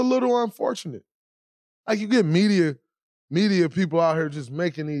it's just a little unfortunate. Like, you get media people out here just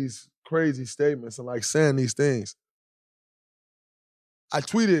making these crazy statements and like saying these things. I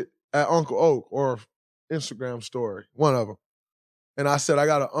tweeted at Uncle Oak, or Instagram story, one of them. And I said, I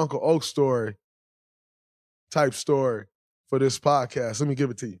got an Uncle Oak story type story for this podcast. Let me give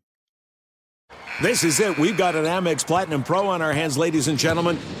it to you. This is it. We've got an Amex Platinum Pro on our hands, ladies and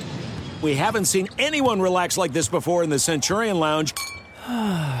gentlemen. We haven't seen anyone relax like this before in the Centurion Lounge.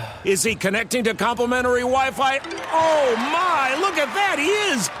 Is he connecting to complimentary Wi-Fi? Oh, my. Look at that. He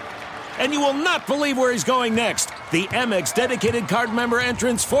is. And you will not believe where he's going next. The Amex dedicated card member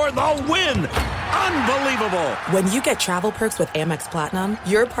entrance for the win. Unbelievable. When you get travel perks with Amex Platinum,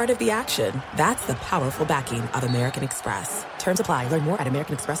 you're part of the action. That's the powerful backing of American Express. Terms apply. Learn more at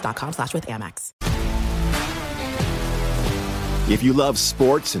americanexpress.com/withAmex. If you love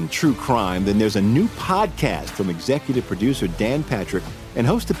sports and true crime, then there's a new podcast from executive producer Dan Patrick and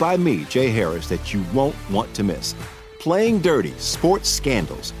hosted by me, Jay Harris, that you won't want to miss. Playing Dirty: Sports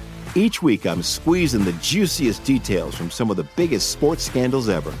Scandals. Each week, I'm squeezing the juiciest details from some of the biggest sports scandals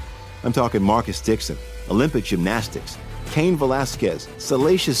ever. I'm talking Marcus Dixon, Olympic gymnastics, Cain Velasquez,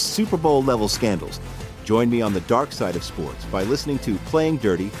 salacious Super Bowl-level scandals. Join me on the dark side of sports by listening to Playing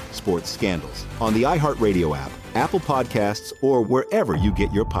Dirty: Sports Scandals on the iHeartRadio app, Apple Podcasts, or wherever you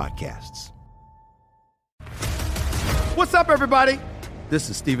get your podcasts. What's up, everybody? This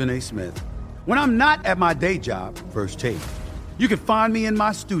is Stephen A. Smith. When I'm not at my day job, First Take, you can find me in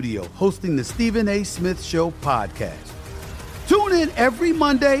my studio hosting the Stephen A. Smith Show podcast. Tune in every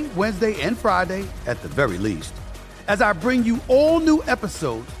Monday, Wednesday, and Friday, at the very least, as I bring you all new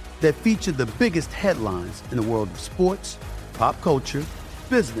episodes that feature the biggest headlines in the world of sports, pop culture,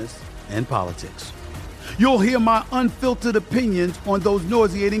 business, and politics. You'll hear my unfiltered opinions on those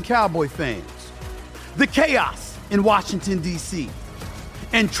nauseating Cowboy fans, the chaos in Washington, D.C.,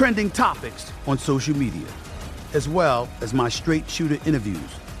 and trending topics on social media, as well as my straight shooter interviews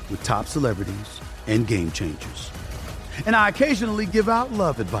with top celebrities and game changers. And I occasionally give out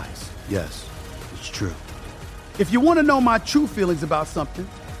love advice. Yes, it's true. If you want to know my true feelings about something,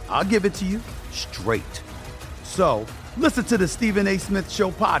 I'll give it to you straight. So listen to the Stephen A. Smith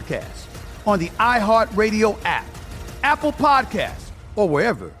Show podcast on the iHeartRadio app, Apple Podcasts, or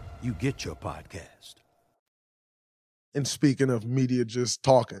wherever you get your podcast. And speaking of media just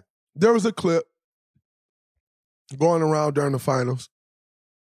talking, there was a clip going around during the finals.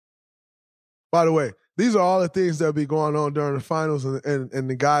 By the way, these are all the things that be going on during the finals, and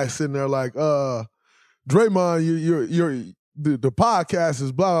the guy sitting there like, Draymond, the podcast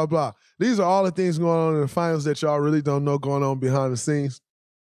is blah, blah, blah. These are all the things going on in the finals that y'all really don't know going on behind the scenes.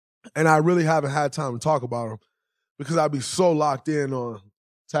 And I really haven't had time to talk about them because I'd be so locked in on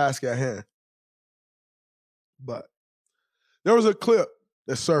task at hand. But there was a clip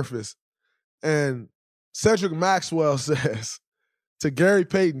that surfaced, and Cedric Maxwell says to Gary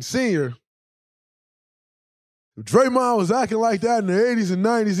Payton Sr., if Draymond was acting like that in the 80s and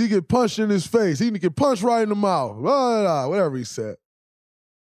 90s, he'd get punched in his face. He'd get punched right in the mouth. Blah, blah, blah, whatever he said.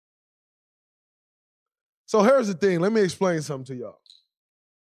 So here's the thing. Let me explain something to y'all.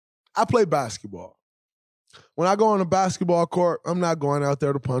 I play basketball. When I go on a basketball court, I'm not going out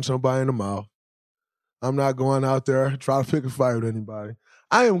there to punch somebody in the mouth. I'm not going out there to try to pick a fight with anybody.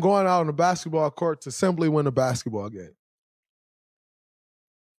 I am going out on the basketball court to simply win a basketball game.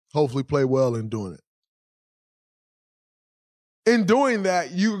 Hopefully play well in doing it. in doing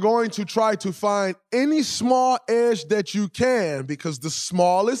that, you're going to try to find any small edge that you can, because the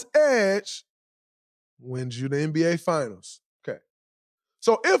smallest edge wins you the NBA Finals. Okay.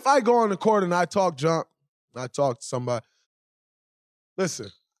 So if I go on the court and I talk junk, I talk to somebody,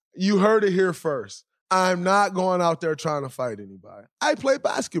 listen, you heard it here first. I'm not going out there trying to fight anybody. I play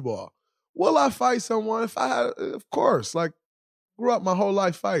basketball. Will I fight someone? If I had, of course. Like, grew up my whole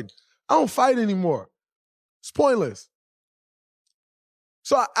life fighting. I don't fight anymore. It's pointless.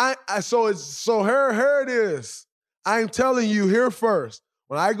 So here it is. I'm telling you here first.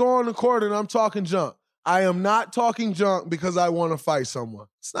 When I go on the court and I'm talking junk, I am not talking junk because I want to fight someone.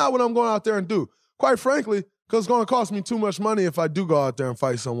 It's not what I'm going out there and do. Quite frankly, because it's going to cost me too much money if I do go out there and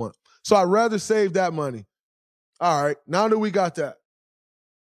fight someone. So I'd rather save that money. All right, now that we got that.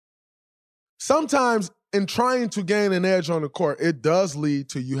 Sometimes in trying to gain an edge on the court, it does lead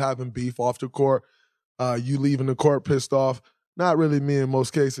to you having beef off the court, you leaving the court pissed off. Not really me in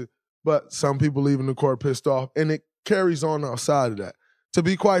most cases, but some people leaving the court pissed off, and it carries on outside of that. To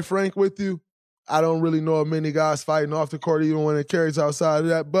be quite frank with you, I don't really know of many guys fighting off the court even when it carries outside of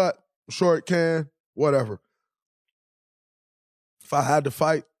that, but sure it can, whatever. If I had to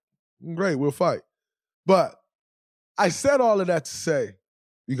fight, great, we'll fight. But I said all of that to say,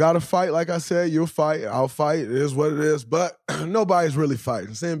 you got to fight, like I said, you'll fight, I'll fight, it is what it is, but nobody's really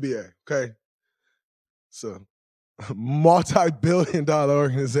fighting. It's the NBA, okay? It's a multi-billion-dollar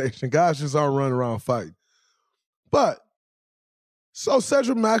organization. Guys just aren't running around fighting. But, so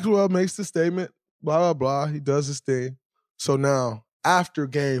Cedric Maxwell makes the statement, blah, blah, blah, he does his thing. So now, after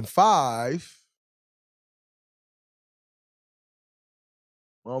Game 5,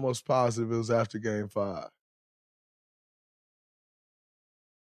 I'm almost positive it was after Game 5.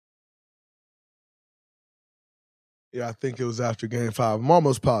 Yeah, I think it was after Game 5. I'm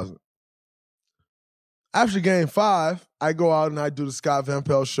almost positive. After Game 5, I go out and I do the Scott Van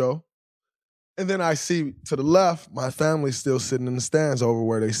Pelt show. And then I see to the left, my family's still sitting in the stands over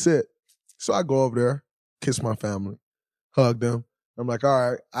where they sit. So I go over there, kiss my family, hug them. I'm like,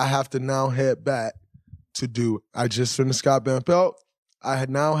 all right, I have to now head back to do, I just finished Scott Van Pelt. I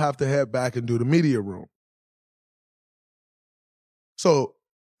now have to head back and do the media room. So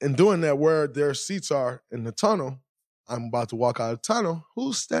in doing that, where their seats are in the tunnel, I'm about to walk out of the tunnel.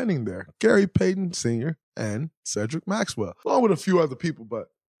 Who's standing there? Gary Payton Sr. and Cedric Maxwell, along with a few other people, but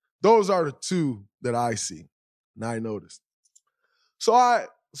those are the two that I see, and I noticed. So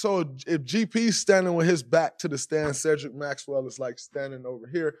if GP's standing with his back to the stand, Cedric Maxwell is like standing over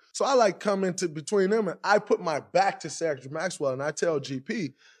here. So I like come into between them, and I put my back to Cedric Maxwell, and I tell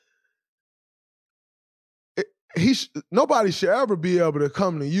GP, nobody should ever be able to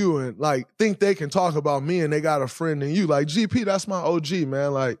come to you and like think they can talk about me and they got a friend in you. Like, GP, that's my OG,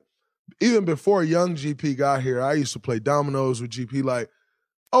 man. Like, even before young GP got here, I used to play dominoes with GP, like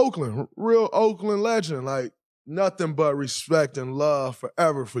Oakland, real Oakland legend. Like, nothing but respect and love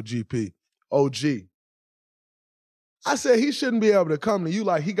forever for GP, OG. I said he shouldn't be able to come to you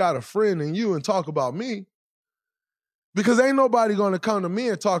like he got a friend in you and talk about me, because ain't nobody going to come to me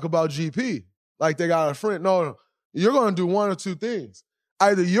and talk about GP like they got a friend. No, you're going to do one or two things.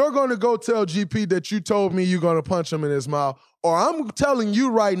 Either you're going to go tell GP that you told me you're going to punch him in his mouth, or I'm telling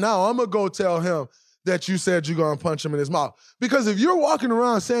you right now, I'm going to go tell him that you said you're going to punch him in his mouth. Because if you're walking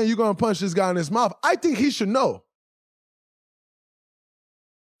around saying you're going to punch this guy in his mouth, I think he should know.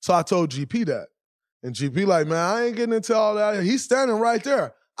 So I told GP that. And GP like, man, I ain't getting into all that. He's standing right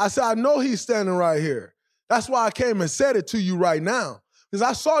there. I said, I know he's standing right here. That's why I came and said it to you right now. Because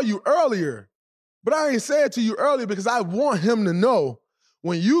I saw you earlier. But I ain't say it to you earlier because I want him to know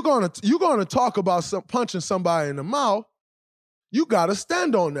when you're gonna talk about punching somebody in the mouth, you gotta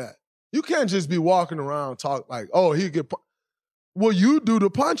stand on that. You can't just be walking around talk like, oh, he get well, you do the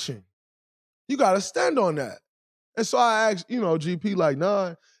punching. You gotta stand on that. And so I asked, GP like,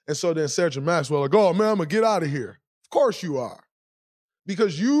 nah. And so then Cedric Maxwell like, oh man, I'm gonna get out of here. Of course you are.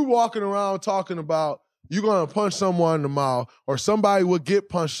 Because you walking around talking about you're gonna punch someone in the mouth, or somebody will get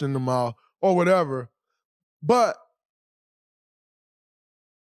punched in the mouth, or whatever. But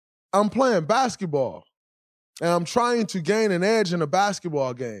I'm playing basketball, and I'm trying to gain an edge in a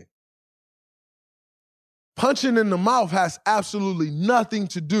basketball game. Punching in the mouth has absolutely nothing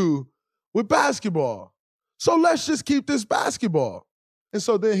to do with basketball. So let's just keep this basketball. And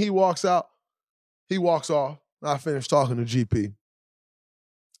so then he walks out. He walks off. I finish talking to GP.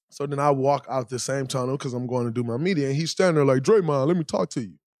 So then I walk out the same tunnel because I'm going to do my media, and he's standing there like, Draymond, let me talk to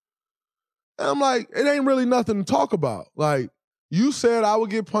you. And I'm like, it ain't really nothing to talk about. Like, you said I would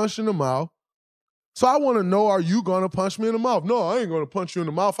get punched in the mouth. So I want to know, are you going to punch me in the mouth? No, I ain't going to punch you in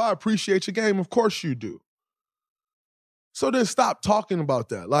the mouth. I appreciate your game. Of course you do. So then stop talking about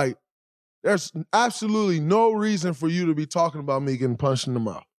that. Like, there's absolutely no reason for you to be talking about me getting punched in the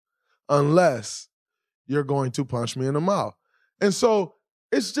mouth unless you're going to punch me in the mouth. And so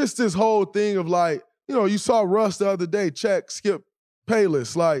it's just this whole thing of like, you know, you saw Russ the other day, check, Skip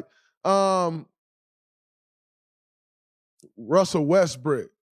Bayless, like Russell Westbrook.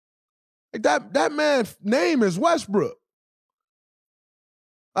 Like that man's name is Westbrook.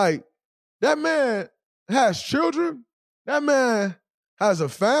 Like, that man has children. That man has a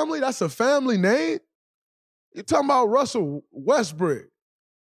family. That's a family name. You're talking about Russell Westbrook.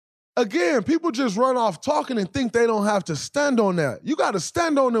 Again, people just run off talking and think they don't have to stand on that. You got to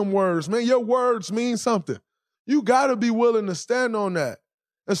stand on them words, man. Your words mean something. You got to be willing to stand on that.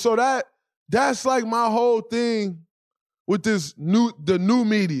 And so that's like my whole thing with the new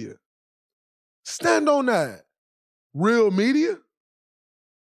media. Stand on that. Real media.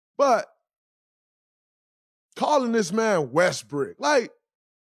 But calling this man Westbrook, like,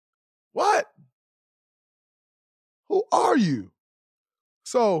 what? Who are you?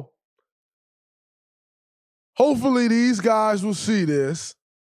 So hopefully these guys will see this.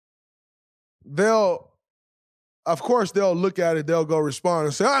 Of course, they'll look at it, they'll go respond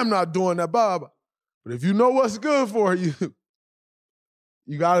and say, I'm not doing that, Bob. But if you know what's good for you,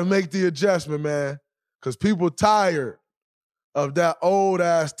 you got to make the adjustment, man, because people tired of that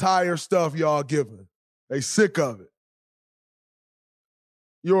old-ass tired stuff y'all giving. They sick of it.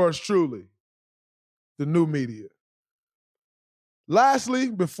 Yours truly, the new media. Lastly,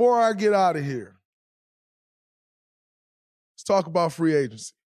 before I get out of here, let's talk about free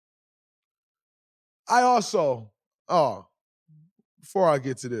agency. Before I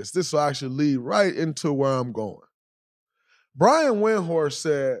get to this will actually lead right into where I'm going. Brian Windhorst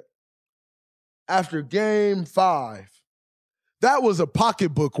said after Game 5, that was a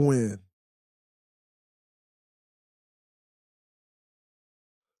pocketbook win.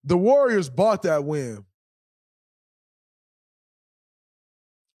 The Warriors bought that win.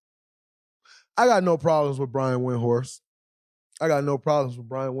 I got no problems with Brian Windhorst. I got no problems with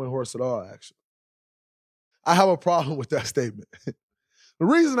Brian Windhorst at all, actually. I have a problem with that statement. The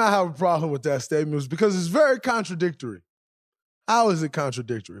reason I have a problem with that statement is because it's very contradictory. How is it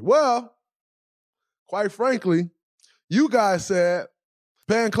contradictory? Well, quite frankly, you guys said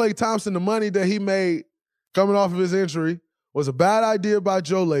paying Klay Thompson the money that he made coming off of his injury was a bad idea by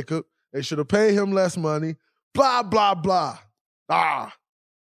Joe Lacob. They should have paid him less money. Blah, blah, blah.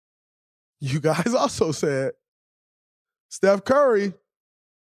 You guys also said Steph Curry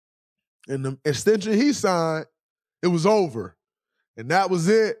and the extension he signed, it was over. And that was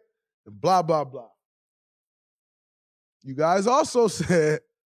it. And blah, blah, blah. You guys also said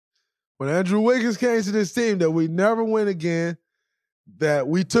when Andrew Wiggins came to this team that we never win again, that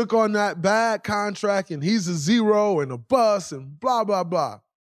we took on that bad contract and he's a zero and a bust and blah, blah, blah.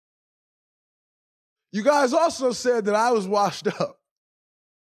 You guys also said that I was washed up.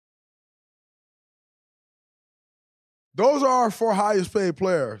 Those are our 4 highest paid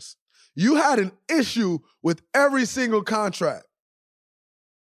players. You had an issue with every single contract.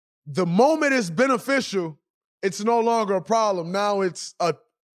 The moment it's beneficial, it's no longer a problem. Now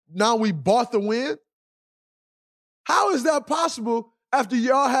we bought the win. How is that possible after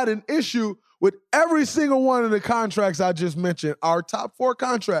y'all had an issue with every single one of the contracts I just mentioned, our top 4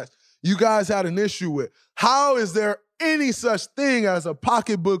 contracts, you guys had an issue with? How is there any such thing as a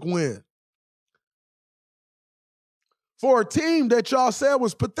pocketbook win? For a team that y'all said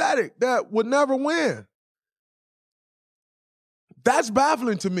was pathetic, that would never win. That's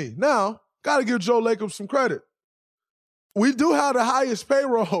baffling to me. Now, got to give Joe Lacob some credit. We do have the highest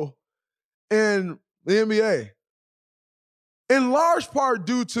payroll in the NBA. In large part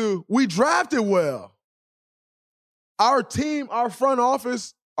due to we drafted well. Our team, our front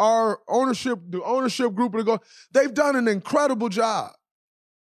office, our ownership, the ownership group, they've done an incredible job.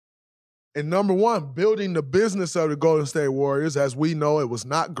 And number one, building the business of the Golden State Warriors. As we know, it was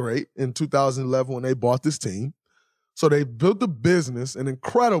not great in 2011 when they bought this team. So they built the business, an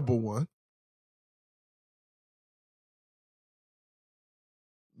incredible one.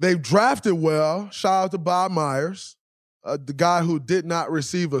 They've drafted well. Shout out to Bob Myers, the guy who did not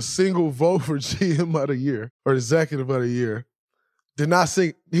receive a single vote for GM of the year or Executive of the Year.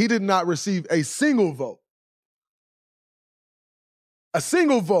 He did not receive a single vote. A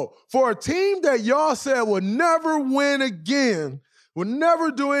single vote for a team that y'all said would never win again, would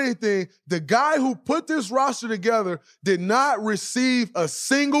never do anything. The guy who put this roster together did not receive a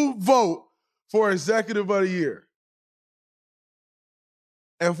single vote for Executive of the Year.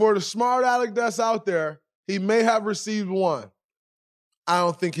 And for the smart aleck that's out there, he may have received one. I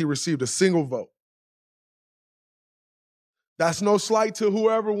don't think he received a single vote. That's no slight to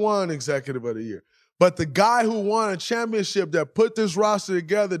whoever won Executive of the Year. But the guy who won a championship that put this roster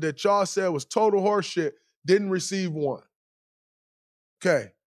together that y'all said was total horseshit didn't receive one.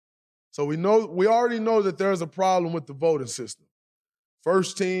 Okay. So we already know that there's a problem with the voting system.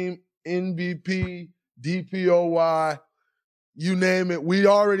 First team, MVP, DPOY, you name it. We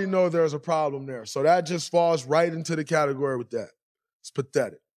already know there's a problem there. So that just falls right into the category with that. It's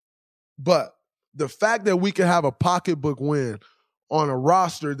pathetic. But the fact that we can have a pocketbook win on a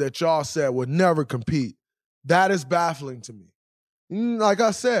roster that y'all said would never compete, that is baffling to me. Like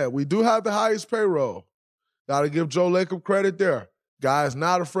I said, we do have the highest payroll. Got to give Joe Lacob credit there. Guy is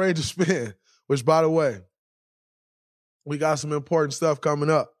not afraid to spend, which, by the way, we got some important stuff coming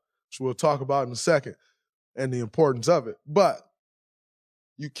up, which we'll talk about in a second, and the importance of it. But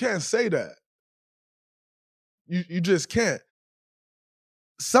you can't say that. You just can't.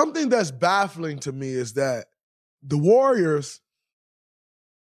 Something that's baffling to me is that the Warriors,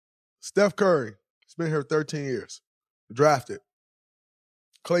 Steph Curry, he's been here 13 years, drafted.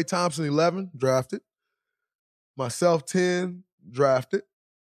 Klay Thompson, 11, drafted. Myself, 10, drafted.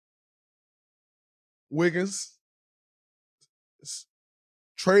 Wiggins,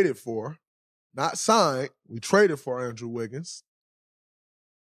 traded for, not signed. We traded for Andrew Wiggins.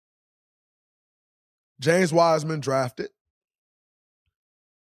 James Wiseman, drafted.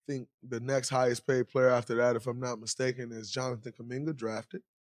 I think the next highest paid player after that, if I'm not mistaken, is Jonathan Kuminga, drafted.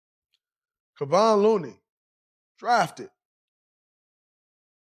 Kevon Looney, drafted.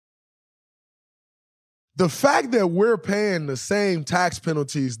 The fact that we're paying the same tax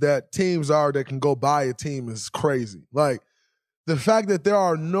penalties that teams are that can go buy a team is crazy. Like, the fact that there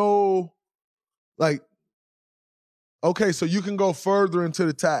are no, like, okay, so you can go further into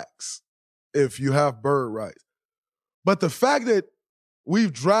the tax if you have bird rights. But the fact that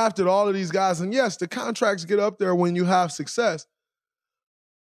we've drafted all of these guys, and yes, the contracts get up there when you have success,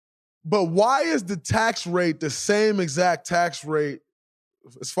 but why is the tax rate the same exact tax rate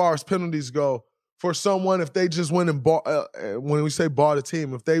as far as penalties go for someone if they just went and bought, when we say bought a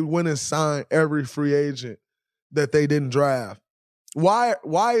team, if they went and signed every free agent that they didn't draft? Why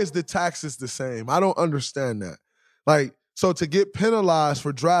is the taxes the same? I don't understand that. Like, so to get penalized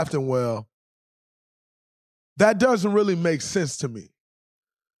for drafting well, that doesn't really make sense to me.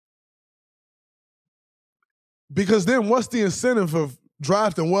 Because then what's the incentive of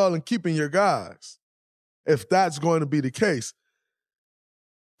drafting well and keeping your guys if that's going to be the case?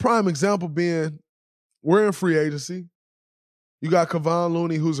 Prime example being, we're in free agency. You got Kevon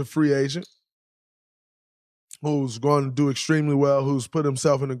Looney, who's a free agent, who's going to do extremely well, who's put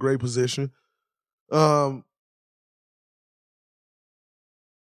himself in a great position. You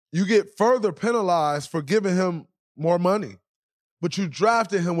get further penalized for giving him more money, but you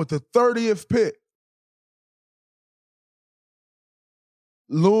drafted him with the 30th pick.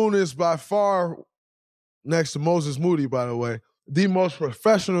 Loon is by far, next to Moses Moody, by the way, the most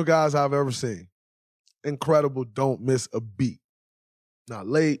professional guys I've ever seen. Incredible, don't miss a beat. Not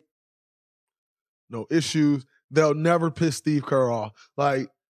late, no issues. They'll never piss Steve Kerr off. Like,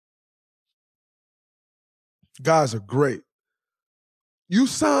 guys are great. You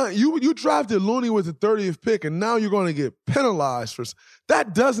drafted Looney with the 30th pick, and now you're going to get penalized for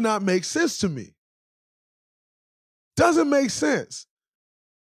that. Does not make sense to me. Doesn't make sense.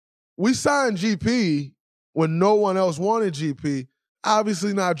 We signed GP when no one else wanted GP.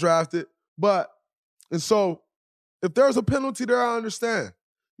 Obviously not drafted, and so if there's a penalty there, I understand.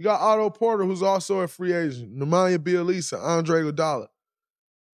 You got Otto Porter, who's also a free agent, Nemanja Bjelica, Andre Iguodala.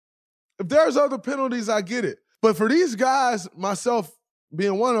 If there's other penalties, I get it. But for these guys, myself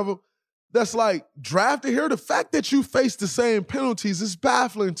being one of them, that's like drafted here, the fact that you face the same penalties is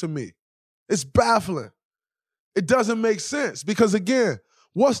baffling to me. It's baffling. It doesn't make sense because, again,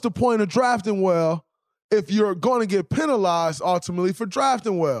 what's the point of drafting well if you're going to get penalized ultimately for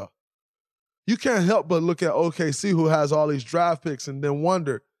drafting well? You can't help but look at OKC, who has all these draft picks, and then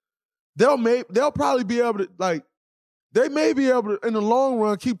wonder, they'll probably be able to, like, they may be able to, in the long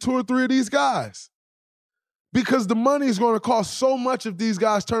run, keep 2 or 3 of these guys because the money is going to cost so much if these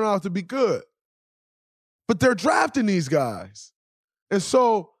guys turn out to be good. But they're drafting these guys. And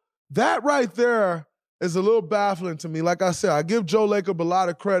so that right there is a little baffling to me. Like I said, I give Joe Lacob a lot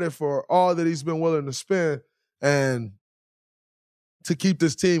of credit for all that he's been willing to spend and to keep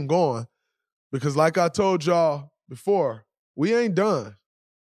this team going. Because like I told y'all before, we ain't done.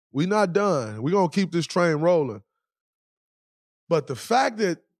 We not done. We're going to keep this train rolling. But the fact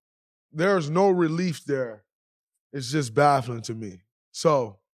that there's no relief there is just baffling to me.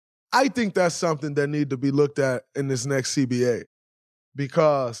 So I think that's something that need to be looked at in this next CBA.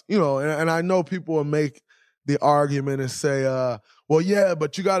 Because, and I know people will make the argument and say, well, yeah,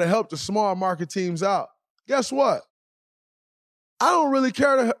 but you got to help the small market teams out. Guess what? I don't really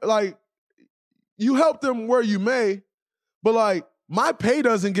care to, you help them where you may, but, my pay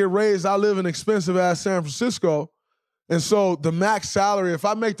doesn't get raised. I live in expensive-ass San Francisco. And so the max salary, if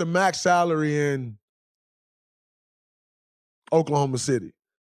I make the max salary in Oklahoma City,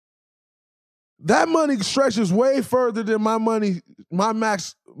 that money stretches way further than my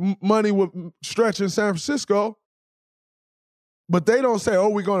max money would stretch in San Francisco. But they don't say,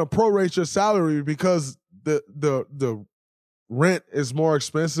 we're going to prorate your salary because the rent is more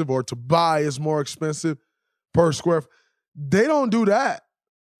expensive or to buy is more expensive per square. They don't do that.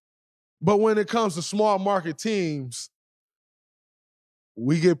 But when it comes to small market teams,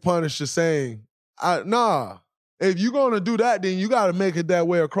 we get punished for saying, nah, if you're going to do that, then you got to make it that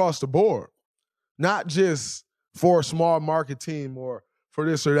way across the board. Not just for a small market team or for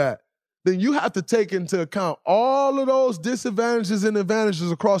this or that. Then you have to take into account all of those disadvantages and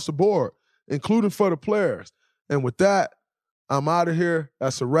advantages across the board, including for the players. And with that, I'm out of here.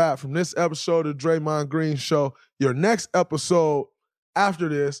 That's a wrap from this episode of Draymond Green Show. Your next episode after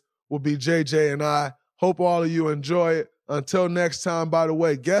this will be JJ and I. Hope all of you enjoy it. Until next time, by the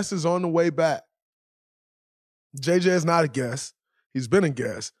way, guest is on the way back. JJ is not a guest. He's been a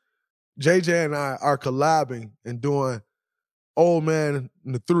guest. JJ and I are collabing and doing Old Man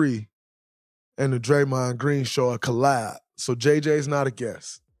and the Three and the Draymond Green Show, a collab. So JJ is not a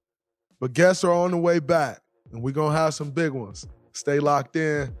guest. But guests are on the way back, and we're going to have some big ones. Stay locked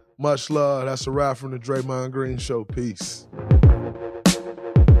in. Much love. That's a wrap from the Draymond Green Show. Peace.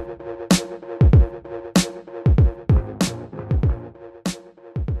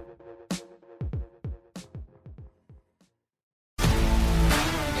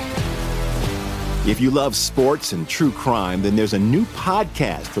 If you love sports and true crime, then there's a new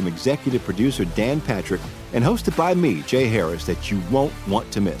podcast from executive producer Dan Patrick and hosted by me, Jay Harris, that you won't want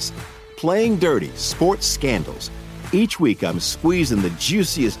to miss. Playing Dirty: Sports Scandals. Each week, I'm squeezing the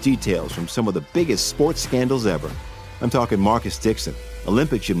juiciest details from some of the biggest sports scandals ever. I'm talking Marcus Dixon,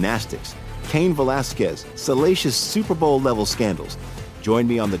 Olympic gymnastics, Cain Velasquez, salacious Super Bowl-level scandals. Join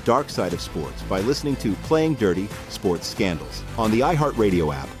me on the dark side of sports by listening to Playing Dirty: Sports Scandals on the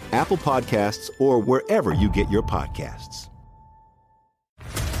iHeartRadio app, Apple Podcasts, or wherever you get your podcasts.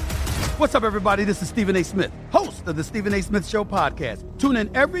 What's up, everybody? This is Stephen A. Smith, host of the Stephen A. Smith Show podcast. Tune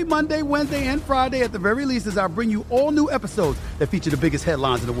in every Monday, Wednesday, and Friday at the very least as I bring you all new episodes that feature the biggest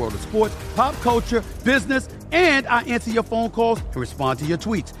headlines in the world of sports, pop culture, business, and I answer your phone calls and respond to your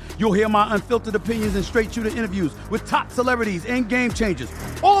tweets. You'll hear my unfiltered opinions and straight-shooter interviews with top celebrities and game changers.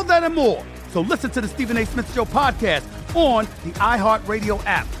 All that and more. So listen to the Stephen A. Smith Show podcast on the iHeartRadio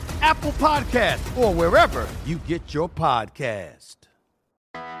app, Apple Podcasts, or wherever you get your podcast.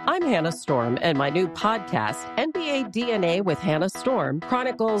 I'm Hannah Storm, and my new podcast, NBA DNA with Hannah Storm,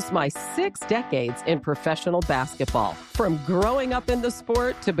 chronicles my 6 decades in professional basketball. From growing up in the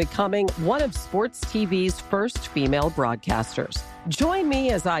sport to becoming one of sports TV's first female broadcasters. Join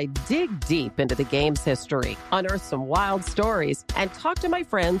me as I dig deep into the game's history, unearth some wild stories, and talk to my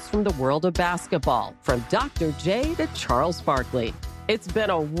friends from the world of basketball, from Dr. J to Charles Barkley. It's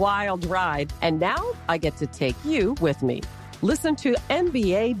been a wild ride, and now I get to take you with me. Listen to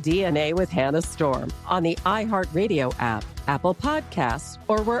NBA DNA with Hannah Storm on the iHeartRadio app, Apple Podcasts,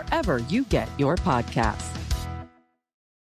 or wherever you get your podcasts.